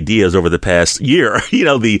brain ideas over the past year.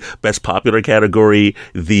 The best popular category,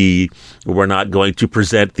 we're not going to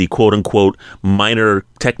present the quote-unquote minor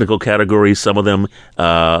technical categories, some of them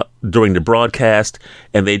during the broadcast,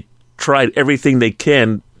 and they tried everything they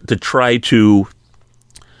can to try to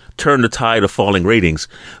turn the tide of falling ratings.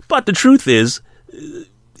 But the truth is,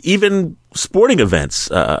 even sporting events,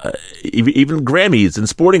 even Grammys and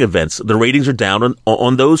sporting events, the ratings are down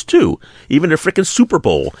on those too. Even the frickin' Super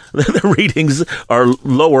Bowl, the ratings are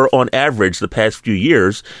lower on average the past few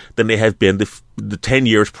years than they have been the 10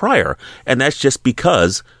 years prior. And that's just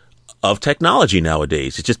because of technology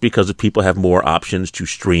nowadays. It's just because people have more options to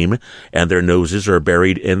stream and their noses are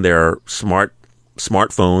buried in their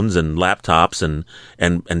smartphones and laptops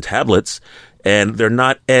and tablets. And they're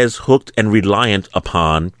not as hooked and reliant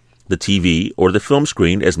upon the TV or the film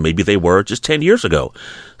screen as maybe they were just 10 years ago.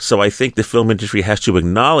 So I think the film industry has to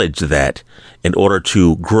acknowledge that in order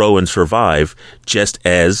to grow and survive, just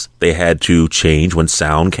as they had to change when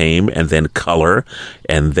sound came and then color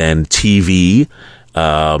and then TV,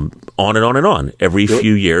 on and on and on. Every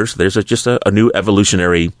few years, there's just a new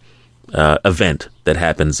evolutionary event that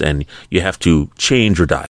happens and you have to change or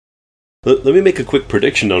die. Let me make a quick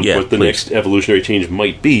prediction on what the next evolutionary change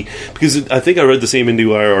might be, because I think I read the same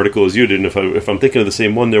IndieWire article as you did, and if I'm thinking of the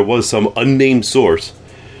same one, there was some unnamed source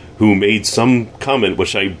who made some comment,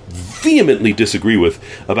 which I vehemently disagree with,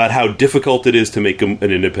 about how difficult it is to make an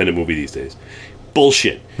independent movie these days.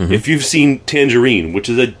 Bullshit. Mm-hmm. If you've seen Tangerine, which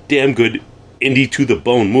is a damn good indie to the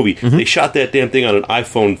bone movie. Mm-hmm. They shot that damn thing on an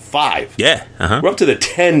iPhone 5. Yeah. Uh-huh. We're up to the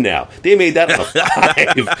 10 now. They made that on a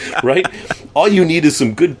 5, right? All you need is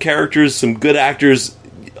some good characters, some good actors,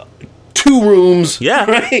 2 rooms. Yeah.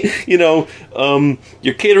 Right?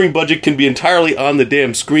 Your catering budget can be entirely on the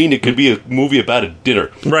damn screen. It could be a movie about a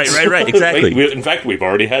dinner. Right. Exactly. Right? In fact, we've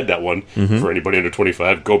already had that one. Mm-hmm. For anybody under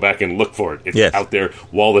 25, go back and look for it. It's out there.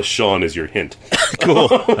 Wallace Shawn is your hint. Cool.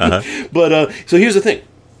 Uh-huh. But, so here's the thing.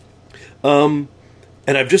 And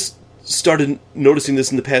I've just started noticing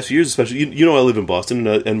this in the past few years, especially. I live in Boston,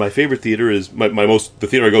 and my favorite theater is the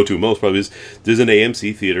theater I go to most probably is there's an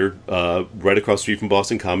AMC theater right across the street from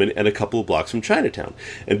Boston Common and a couple of blocks from Chinatown.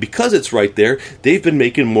 And because it's right there, they've been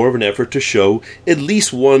making more of an effort to show at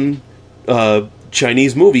least one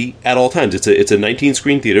Chinese movie at all times. It's a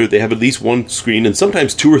 19-screen theater. They have at least one screen, and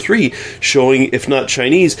sometimes 2 or 3 showing, if not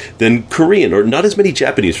Chinese, then Korean, or not as many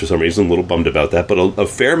Japanese for some reason. I'm a little bummed about that, but a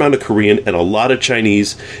fair amount of Korean and a lot of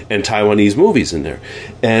Chinese and Taiwanese movies in there.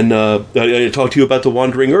 And I talked to you about The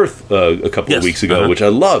Wandering Earth a couple of weeks ago, which I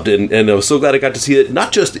loved, and I was so glad I got to see it,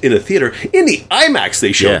 not just in a theater, in the IMAX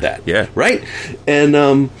they showed that. Yeah. Right? And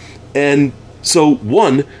so,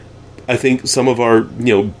 I think some of our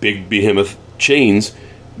big behemoth chains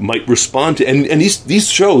might respond to, and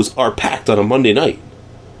these shows are packed on a Monday night,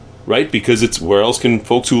 right? Because it's where else can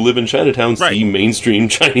folks who live in Chinatown see mainstream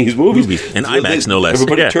Chinese movies? And IMAX, no less.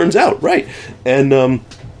 Everybody turns out, right? And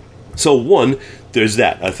so there's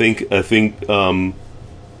that. I think I'm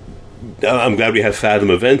glad we have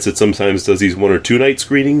Fathom Events that sometimes does these 1 or 2 night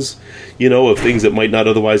screenings, of things that might not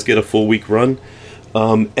otherwise get a full week run.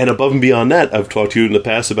 And above and beyond that, I've talked to you in the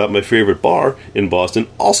past about my favorite bar in Boston,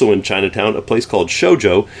 also in Chinatown, a place called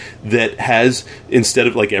Shoujo, that has, instead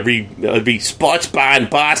of like every sports bar in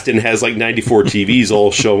Boston has like 94 TVs all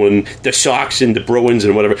showing the Sox and the Bruins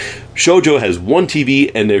and whatever. Shoujo has 1 TV,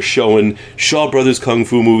 and they're showing Shaw Brothers Kung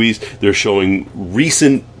Fu movies. They're showing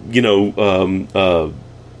recent,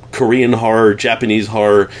 Korean horror, Japanese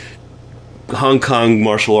horror, Hong Kong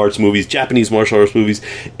martial arts movies, Japanese martial arts movies,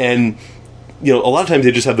 and a lot of times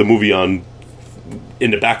they just have the movie on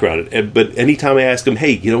in the background. But anytime I ask them,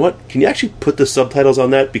 hey, you know what? Can you actually put the subtitles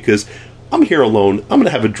on that? Because I'm here alone. I'm going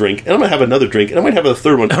to have a drink, and I'm going to have another drink, and I might have a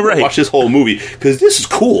third one to watch this whole movie, because this is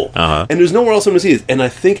cool. Uh-huh. And there's nowhere else I'm going to see this. And I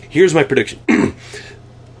think, here's my prediction.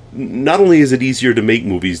 Not only is it easier to make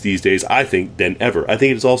movies these days, I think, than ever, I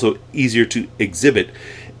think it's also easier to exhibit.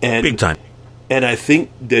 And big time. And I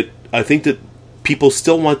think that people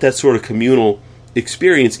still want that sort of communal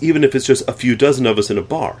experience, even if it's just a few dozen of us in a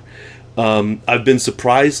bar. I've been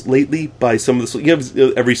surprised lately by some of this.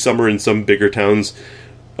 Every summer in some bigger towns,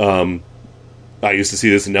 I used to see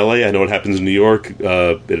this in LA. I know it happens in New York.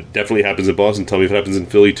 It definitely happens in Boston. Tell me if it happens in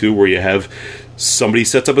Philly too, where you have somebody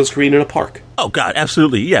sets up a screen in a park. Oh God,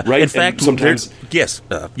 absolutely, yeah. Right. In fact, sometimes yes.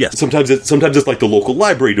 Sometimes it's like the local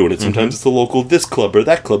library doing it. Sometimes it's the local this club or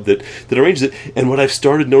that club that arranges it. And what I've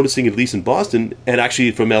started noticing, at least in Boston, and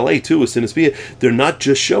actually from LA too, with Cinespia, they're not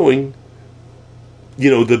just showing,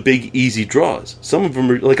 the big easy draws. Some of them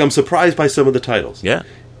are like, I'm surprised by some of the titles. Yeah.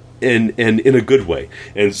 And in a good way.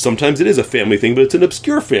 And sometimes it is a family thing, but it's an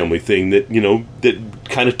obscure family thing that, that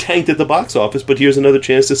kind of tanked at the box office, but here's another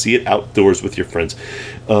chance to see it outdoors with your friends.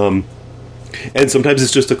 And sometimes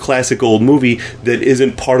it's just a classic old movie that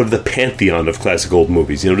isn't part of the pantheon of classic old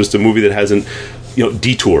movies. Just a movie that hasn't,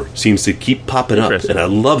 Detour seems to keep popping up, and I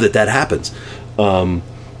love that happens.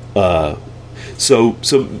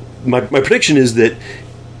 So my prediction is that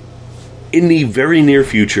in the very near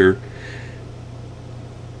future,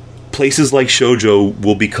 places like Shoujo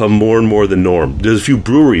will become more and more the norm. There's a few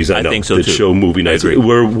breweries I know think so that too. show movie nights where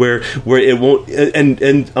it won't.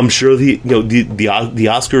 And I'm sure the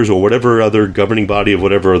Oscars or whatever other governing body of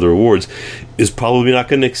whatever other awards is probably not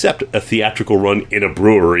going to accept a theatrical run in a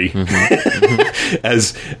brewery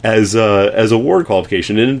as award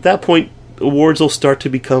qualification. And at that point, awards will start to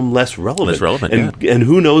become less relevant. And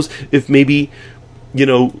who knows if maybe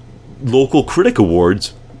local critic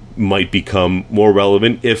awards might become more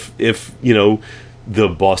relevant if the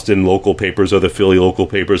Boston local papers or the Philly local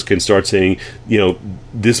papers can start saying,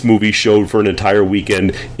 this movie showed for an entire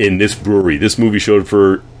weekend in this brewery. This movie showed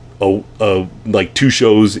for like 2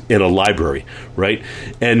 shows in a library, right?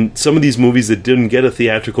 And some of these movies that didn't get a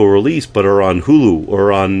theatrical release but are on Hulu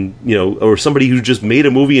or on, or somebody who just made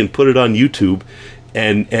a movie and put it on YouTube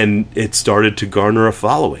and it started to garner a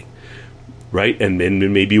following. Right, and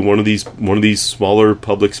then maybe one of these smaller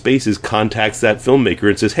public spaces contacts that filmmaker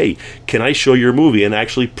and says, "Hey, can I show your movie and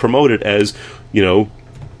actually promote it as,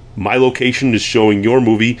 my location is showing your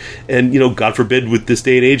movie, and God forbid, with this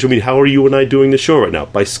day and age, I mean, how are you and I doing the show right now?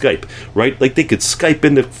 By Skype, right? Like they could Skype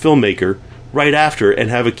in the filmmaker right after and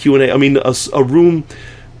have a Q&A. I mean, a room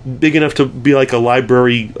big enough to be like a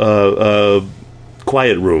library,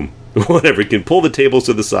 quiet room." Whatever, you can pull the tables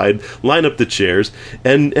to the side, line up the chairs,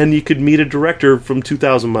 and you could meet a director from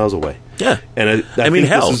 2,000 miles away. Yeah, and I mean,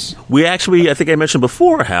 think hell, we actually, I think I mentioned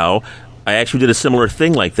before how I actually did a similar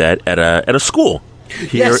thing like that at a school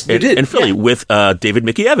here in Philly with David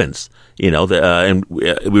Mickey Evans. And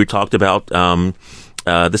we talked about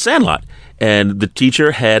The Sandlot. And the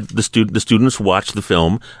teacher had the students watch the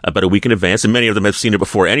film about a week in advance, and many of them have seen it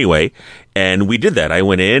before anyway. And we did that. I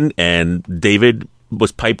went in, and David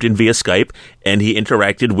was piped in via Skype, and he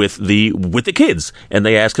interacted with the kids, and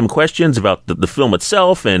they asked him questions about the film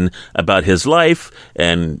itself and about his life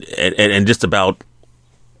and just about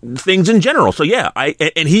things in general. So yeah,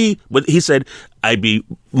 he said, I'd be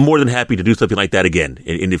more than happy to do something like that again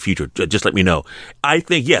in the future. Just let me know. I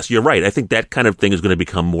think, yes, you're right. I think that kind of thing is going to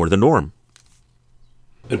become more the norm.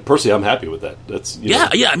 And personally, I'm happy with that. That's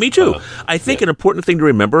yeah, me too. I think an important thing to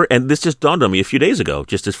remember, and this just dawned on me a few days ago,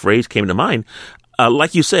 just this phrase came to mind.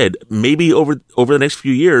 Like you said, maybe over the next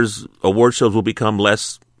few years, award shows will become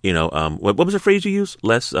less, what was the phrase you used?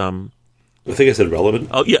 Less, I think I said relevant.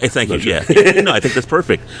 Oh, yeah, thank you. Yeah. No, I think that's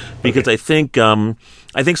perfect. Because I think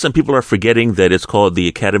some people are forgetting that it's called the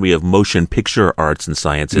Academy of Motion Picture Arts and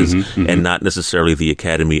Sciences and not necessarily the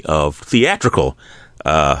Academy of Theatrical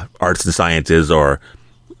Arts and Sciences or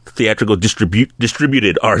theatrical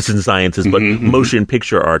distributed arts and sciences, but motion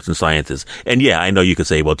picture arts and sciences. And yeah, I know you could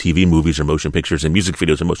say, well, TV movies are motion pictures and music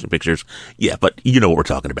videos are motion pictures. Yeah, but you know what we're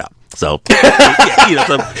talking about. So,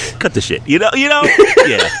 so cut the shit.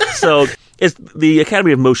 Yeah. So it's the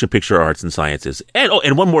Academy of Motion Picture Arts and Sciences.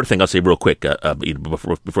 And one more thing I'll say real quick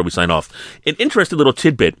before we sign off. An interesting little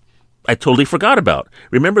tidbit I totally forgot about.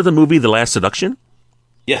 Remember the movie The Last Seduction?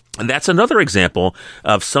 Yeah. And that's another example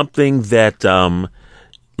of something that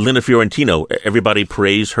Linda Fiorentino, everybody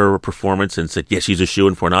praised her performance and said, yes, she's a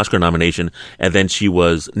shoo-in for an Oscar nomination. And then she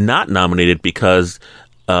was not nominated because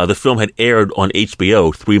the film had aired on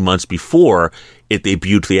HBO 3 months before it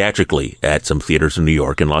debuted theatrically at some theaters in New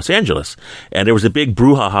York and Los Angeles. And there was a big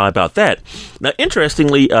brouhaha about that. Now,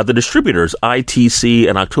 interestingly, the distributors, ITC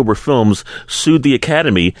and October Films, sued the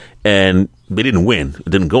Academy, and they didn't win. It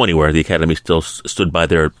didn't go anywhere. The Academy still stood by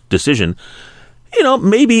their decision.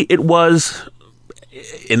 Maybe it was,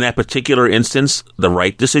 in that particular instance, the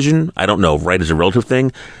right decision. I don't know. Right is a relative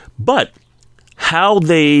thing. But how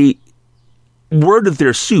they worded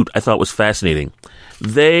their suit, I thought was fascinating.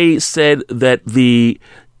 They said that the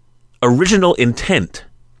original intent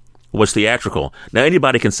was theatrical. Now,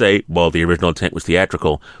 anybody can say, well, the original intent was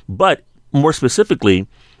theatrical, but more specifically,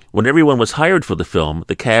 when everyone was hired for the film,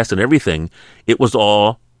 the cast and everything, it was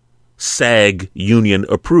all SAG union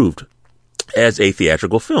approved as a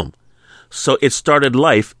theatrical film. So it started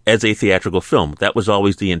life as a theatrical film. That was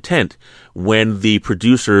always the intent. When the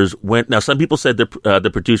producers went, now some people said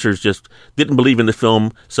the producers just didn't believe in the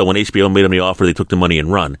film, so when HBO made them the offer, they took the money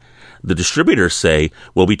and run. The distributors say,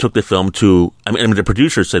 well, we took the film to, the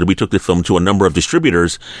producers said we took the film to a number of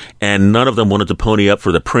distributors, and none of them wanted to pony up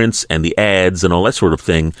for the prints and the ads and all that sort of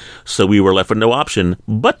thing, so we were left with no option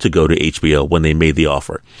but to go to HBO when they made the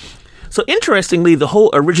offer. So interestingly, the whole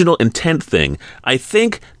original intent thing, I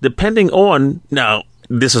think, depending on, now,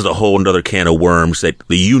 this is a whole other can of worms that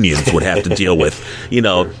the unions would have to deal with,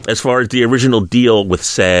 as far as the original deal with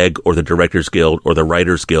SAG or the Directors Guild or the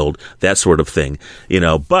Writers Guild, that sort of thing,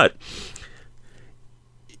 But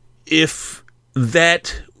if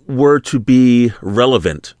that were to be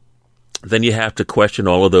relevant, then you have to question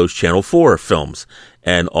all of those Channel 4 films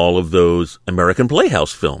and all of those American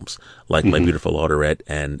Playhouse films, like My Beautiful Laundrette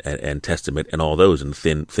and Testament and all those, and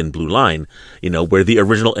Thin Blue Line, where the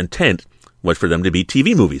original intent was for them to be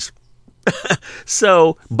TV movies.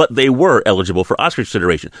 But they were eligible for Oscar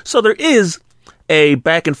consideration. So there is a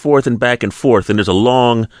back and forth, and there's a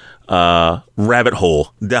long rabbit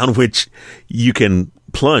hole down which you can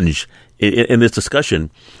plunge in this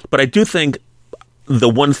discussion. But I do think the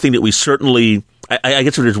one thing that we certainly, I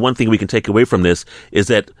guess if there's one thing we can take away from this, is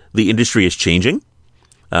that the industry is changing.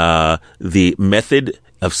 The method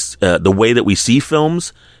of the way that we see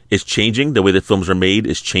films is changing. The way that films are made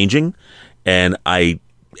is changing. And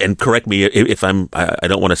correct me if I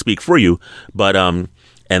don't want to speak for you, but and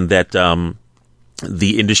that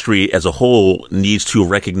the industry as a whole needs to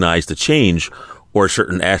recognize the change, or a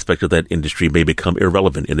certain aspect of that industry may become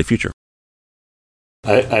irrelevant in the future.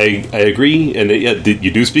 I agree, and you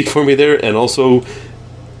do speak for me there, and also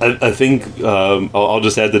I think I'll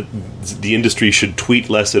just add that the industry should tweet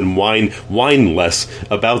less and whine less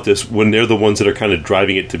about this when they're the ones that are kind of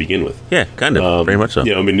driving it to begin with. Yeah, kind of, very much so.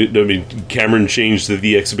 Cameron changed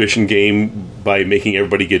the exhibition game by making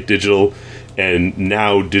everybody get digital. And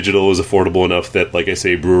now digital is affordable enough that, like I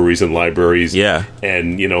say, breweries and libraries,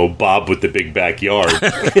 and Bob with the big backyard,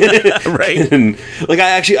 right? And I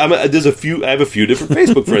have a few different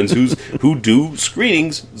Facebook friends who do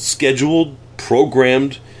screenings, scheduled,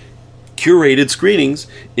 programmed, curated screenings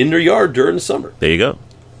in their yard during the summer. There you go.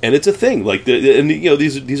 And it's a thing.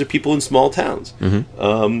 These are people in small towns, and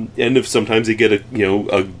if sometimes they get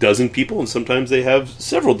a dozen people, and sometimes they have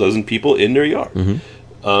several dozen people in their yard.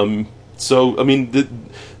 So,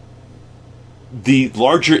 the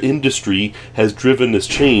larger industry has driven this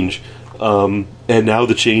change, and now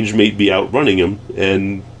the change may be outrunning them,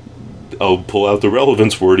 and I'll pull out the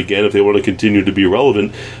relevance word again if they want to continue to be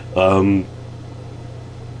relevant. I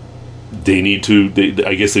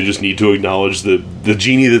guess they just need to acknowledge the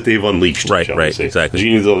genie that they've unleashed. Right, exactly. The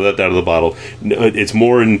genie's let out of the bottle. It's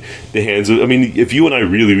more in the hands of, if you and I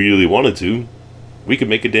really, really wanted to, we could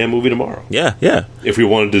make a damn movie tomorrow. Yeah. If we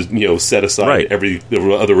wanted to, set aside every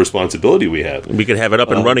other responsibility we have, we could have it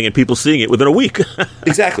up and running, and people seeing it within a week.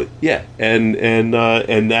 Exactly. Yeah, and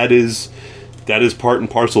that is part and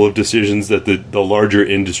parcel of decisions that the larger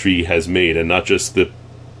industry has made, and not just the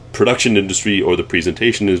production industry or the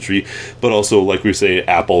presentation industry, but also, like we say,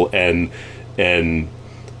 Apple and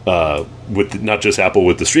with not just Apple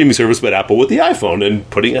with the streaming service, but Apple with the iPhone, and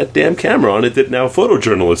putting that damn camera on it that now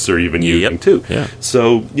photojournalists are even using too. Yeah.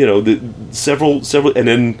 So several, and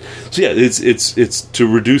then it's to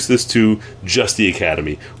reduce this to just the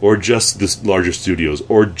Academy or just the larger studios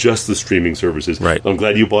or just the streaming services. Right. I'm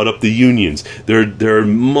glad you brought up the unions. There are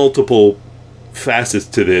multiple facets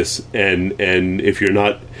to this, and if you're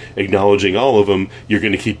not acknowledging all of them, you're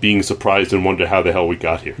going to keep being surprised and wonder how the hell we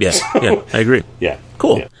got here. Yeah, I agree. Yeah,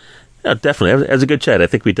 cool. Yeah, definitely. As a good chat, I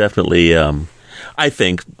think we definitely,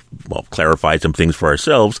 clarified some things for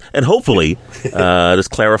ourselves, and hopefully this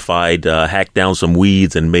clarified, hacked down some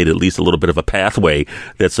weeds and made at least a little bit of a pathway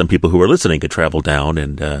that some people who are listening could travel down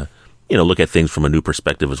and look at things from a new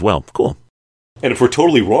perspective as well. Cool. And if we're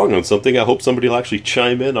totally wrong on something, I hope somebody will actually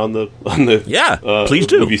chime in on the please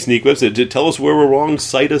do. Movie Sneak website. Tell us where we're wrong,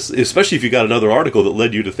 cite us, especially if you got another article that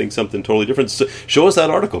led you to think something totally different. So show us that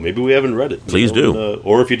article. Maybe we haven't read it. Please do.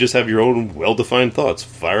 Or if you just have your own well-defined thoughts,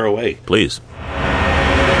 fire away. Please.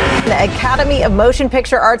 The Academy of Motion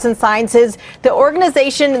Picture Arts and Sciences, the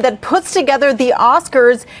organization that puts together the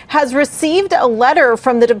Oscars, has received a letter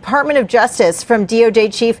from the Department of Justice from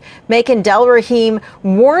DOJ Chief Makan Delrahim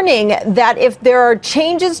warning that if there are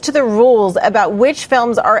changes to the rules about which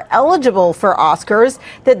films are eligible for Oscars,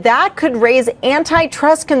 that could raise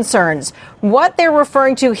antitrust concerns. What they're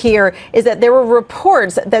referring to here is that there were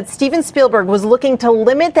reports that Steven Spielberg was looking to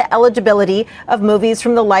limit the eligibility of movies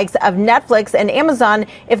from the likes of Netflix and Amazon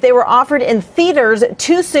if they were offered in theaters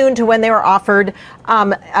too soon to when they were offered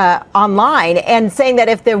online, and saying that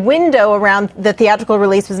if the window around the theatrical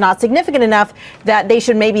release was not significant enough, that they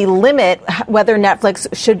should maybe limit whether Netflix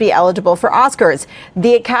should be eligible for Oscars.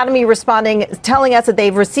 The Academy responding, telling us that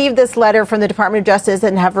they've received this letter from the Department of Justice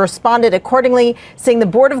and have responded accordingly, saying the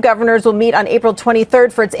Board of Governors will meet on April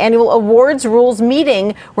 23rd for its annual awards rules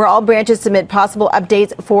meeting, where all branches submit possible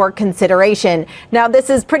updates for consideration. Now, this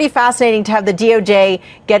is pretty fascinating to have the DOJ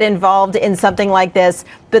get involved in something like this,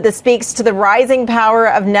 but this speaks to the rising power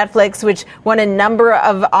of Netflix, which won a number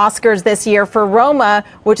of Oscars this year for Roma,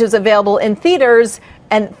 which was available in theaters,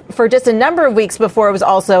 and for just a number of weeks before it was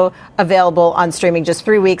also available on streaming, just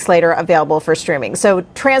 3 weeks later available for streaming. So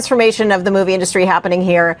transformation of the movie industry happening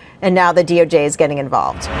here, and now the DOJ is getting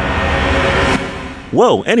involved.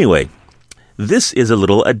 Whoa, anyway, this is a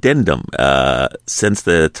little addendum. Since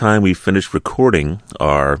the time we finished recording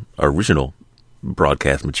our original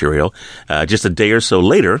broadcast material, just a day or so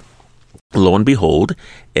later, lo and behold,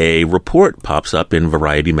 a report pops up in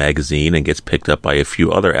Variety magazine and gets picked up by a few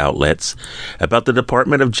other outlets about the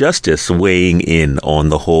Department of Justice weighing in on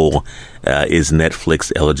the whole is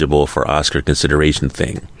Netflix eligible for Oscar consideration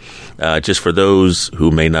thing. Just for those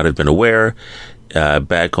who may not have been aware,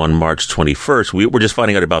 back on March 21st, we're just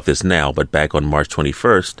finding out about this now, but back on March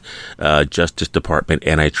 21st, Justice Department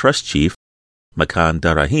Antitrust Chief Makan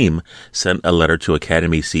Delrahim sent a letter to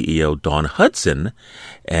Academy CEO Dawn Hudson,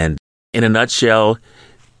 and in a nutshell,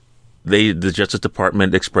 the Justice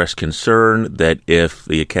Department expressed concern that if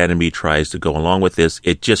the Academy tries to go along with this,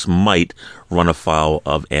 it just might run afoul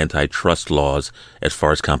of antitrust laws as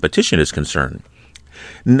far as competition is concerned.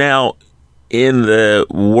 Now, in the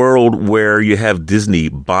world where you have Disney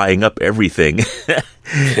buying up everything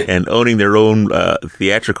and owning their own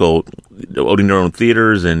owning their own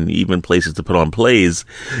theaters and even places to put on plays,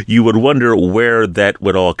 you would wonder where that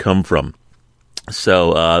would all come from.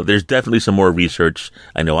 So there's definitely some more research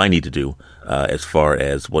I know I need to do as far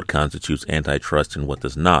as what constitutes antitrust and what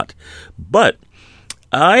does not. But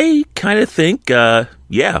I kind of think,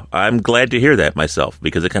 I'm glad to hear that myself,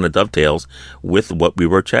 because it kind of dovetails with what we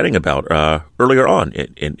were chatting about earlier on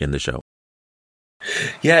in the show.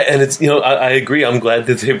 Yeah, and it's I agree. I'm glad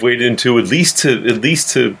that they've waded into at least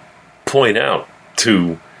to point out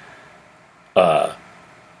to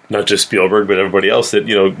not just Spielberg but everybody else that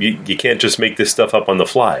you can't just make this stuff up on the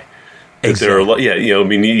fly. Exactly.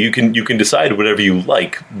 You can decide whatever you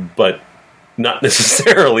like, but not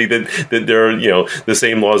necessarily that there are the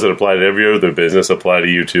same laws that apply to every other business apply to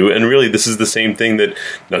you too. And really, this is the same thing that,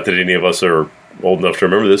 not that any of us are old enough to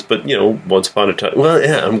remember this, but once upon a time. Well,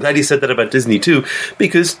 yeah, I'm glad you said that about Disney too,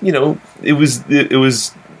 because it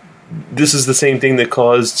was. This is the same thing that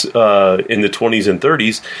caused in the 20s and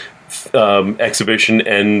 30s exhibition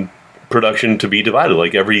and production to be divided.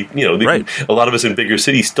 Like right. A lot of us in bigger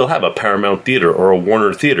cities still have a Paramount Theater or a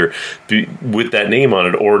Warner Theater with that name on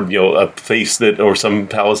it, or a place that, or some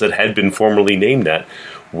palace that had been formerly named that,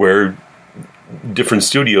 where different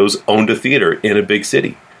studios owned a theater in a big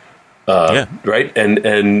city. Right,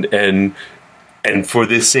 and for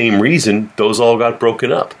this same reason, those all got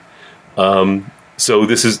broken up. So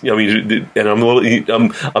this is, and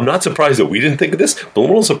I'm not surprised that we didn't think of this, but I'm a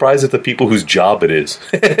little surprised at the people whose job it is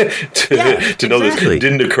to know this. It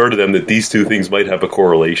didn't occur to them that these two things might have a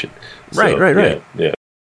correlation. Right.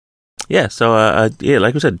 Yeah. So,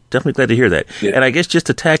 like we said, definitely glad to hear that. Yeah. And I guess just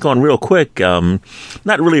to tack on real quick,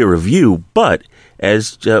 not really a review, but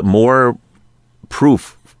as more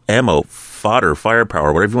proof, ammo, fodder,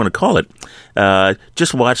 firepower, whatever you want to call it,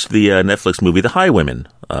 just watched the Netflix movie The Highwaymen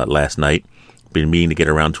last night. Been meaning to get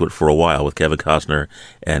around to it for a while, with Kevin Costner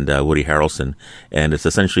and Woody Harrelson. And it's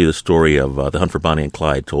essentially the story of the hunt for Bonnie and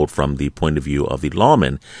Clyde, told from the point of view of the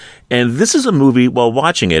lawman. And this is a movie, while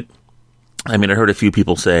watching it, I heard a few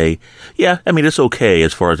people say, it's okay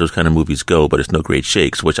as far as those kind of movies go, but it's no great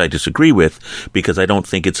shakes, which I disagree with, because I don't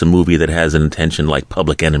think it's a movie that has an intention like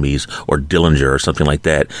Public Enemies or Dillinger or something like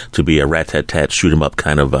that to be a rat-tat-tat, shoot-'em-up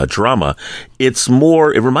kind of drama. It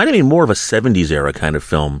reminded me more of a 70s era kind of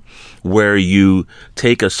film, where you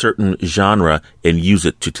take a certain genre and use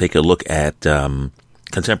it to take a look at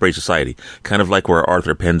contemporary society, kind of like where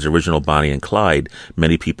Arthur Penn's original Bonnie and Clyde,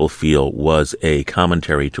 many people feel was a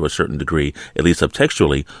commentary to a certain degree, at least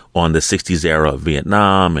subtextually, on the 60s era of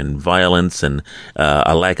Vietnam and violence and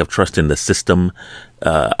a lack of trust in the system.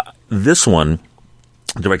 This one,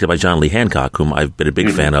 directed by John Lee Hancock, whom I've been a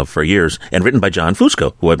big fan of for years, and written by John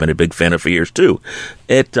Fusco, who I've been a big fan of for years too.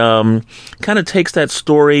 It kind of takes that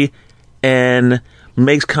story and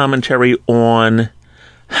makes commentary on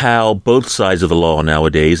how both sides of the law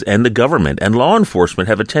nowadays and the government and law enforcement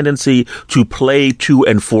have a tendency to play to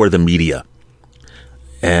and for the media.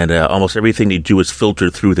 And almost everything they do is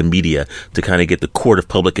filtered through the media to kind of get the court of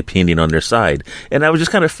public opinion on their side. And I was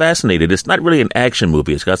just kind of fascinated. It's not really an action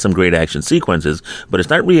movie. It's got some great action sequences, but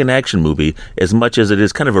it's not really an action movie as much as it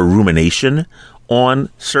is kind of a rumination on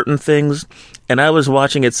certain things. And I was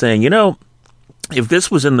watching it saying, if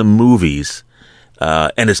this was in the movies,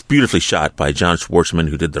 and it's beautifully shot by John Schwartzman,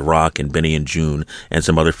 who did The Rock and Benny and June and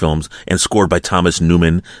some other films, and scored by Thomas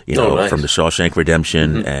Newman, nice. From The Shawshank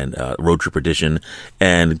Redemption and Road Trip Edition,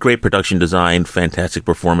 and great production design, fantastic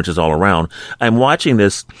performances all around. I'm watching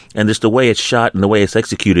this, and just the way it's shot and the way it's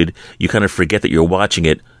executed, you kind of forget that you're watching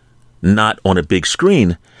it not on a big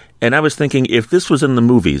screen. And I was thinking, if this was in the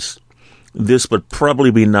movies, this would probably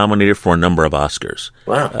be nominated for a number of Oscars.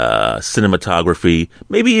 Wow. Cinematography,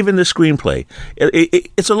 maybe even the screenplay.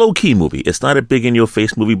 It's a low-key movie. It's not a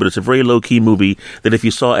big-in-your-face movie, but it's a very low-key movie that if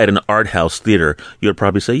you saw at an art house theater, you'd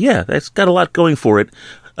probably say, yeah, that's got a lot going for it.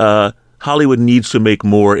 Hollywood needs to make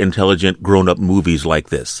more intelligent, grown-up movies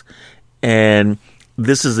like this. And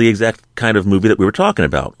this is the exact kind of movie that we were talking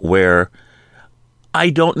about, where I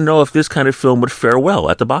don't know if this kind of film would fare well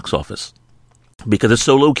at the box office because it's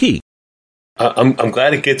so low-key. I'm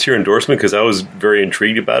glad it gets your endorsement because I was very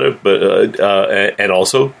intrigued about it, but and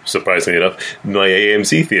also, surprisingly enough, my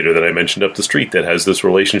AMC theater that I mentioned up the street that has this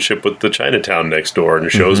relationship with the Chinatown next door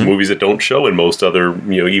and shows movies that don't show in most other,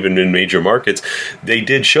 even in major markets. They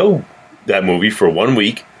did show that movie for 1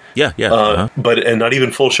 week. Yeah. But not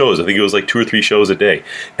even full shows. I think it was like 2 or 3 shows a day.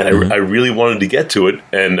 And I really wanted to get to it.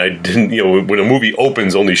 And I didn't, when a movie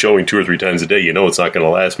opens only showing 2 or 3 times a day, it's not going to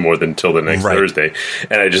last more than till the next Thursday.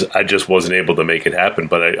 And I just wasn't able to make it happen.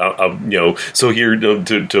 But so here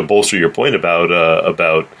to bolster your point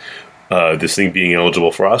about this thing being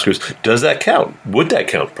eligible for Oscars, does that count? Would that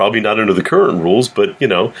count? Probably not under the current rules, but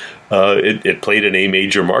it played in a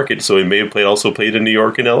major market, so it may have also played in New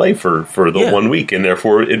York and LA for the 1 week, and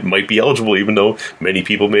therefore it might be eligible, even though many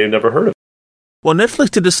people may have never heard of it. Well, Netflix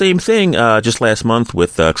did the same thing just last month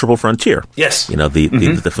with Triple Frontier. Yes.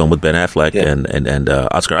 The film with Ben Affleck and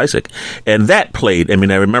Oscar Isaac. And that played, I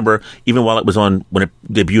remember even while it was when it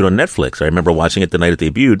debuted on Netflix, I remember watching it the night it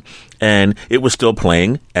debuted, and it was still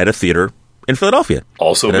playing at a theater in Philadelphia.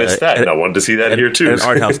 Also missed that, and I wanted to see that here too. An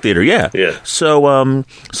art house theater, yeah. Yeah. So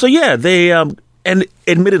yeah, they, and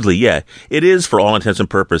admittedly, yeah, it is for all intents and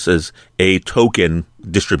purposes a token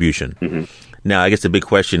distribution. Now, I guess the big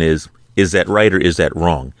question is that right or is that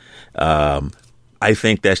wrong? I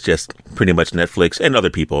think that's just pretty much Netflix and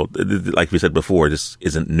other people. Like we said before, this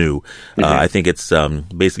isn't new. I think it's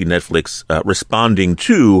basically Netflix responding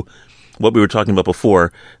to what we were talking about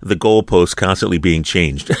before, the goalposts constantly being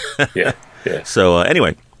changed. Yeah. So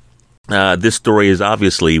anyway, this story is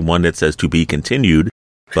obviously one that says to be continued,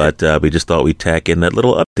 but we just thought we'd tack in that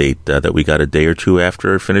little update that we got a day or two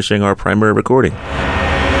after finishing our primary recording.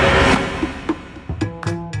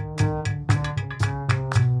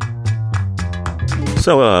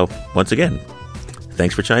 So, once again,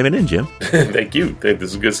 thanks for chiming in, Jim. Thank you. This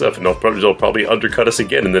is good stuff. And they'll probably undercut us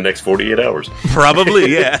again in the next 48 hours.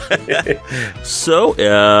 Probably, yeah. So,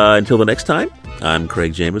 until the next time, I'm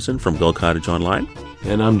Craig Jameson from Gull Cottage Online.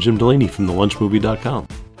 And I'm Jim Delaney from thelunchmovie.com.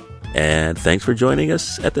 And thanks for joining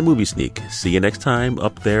us at the Movie Sneak. See you next time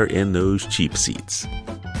up there in those cheap seats.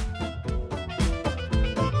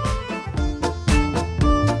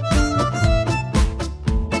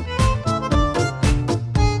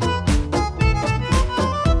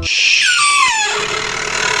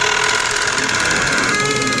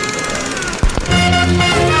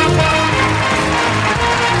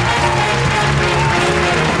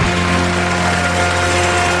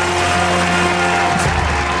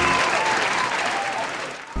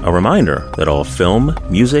 A reminder that all film,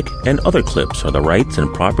 music, and other clips are the rights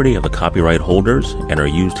and property of the copyright holders and are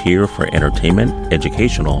used here for entertainment,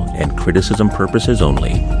 educational, and criticism purposes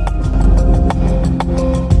only.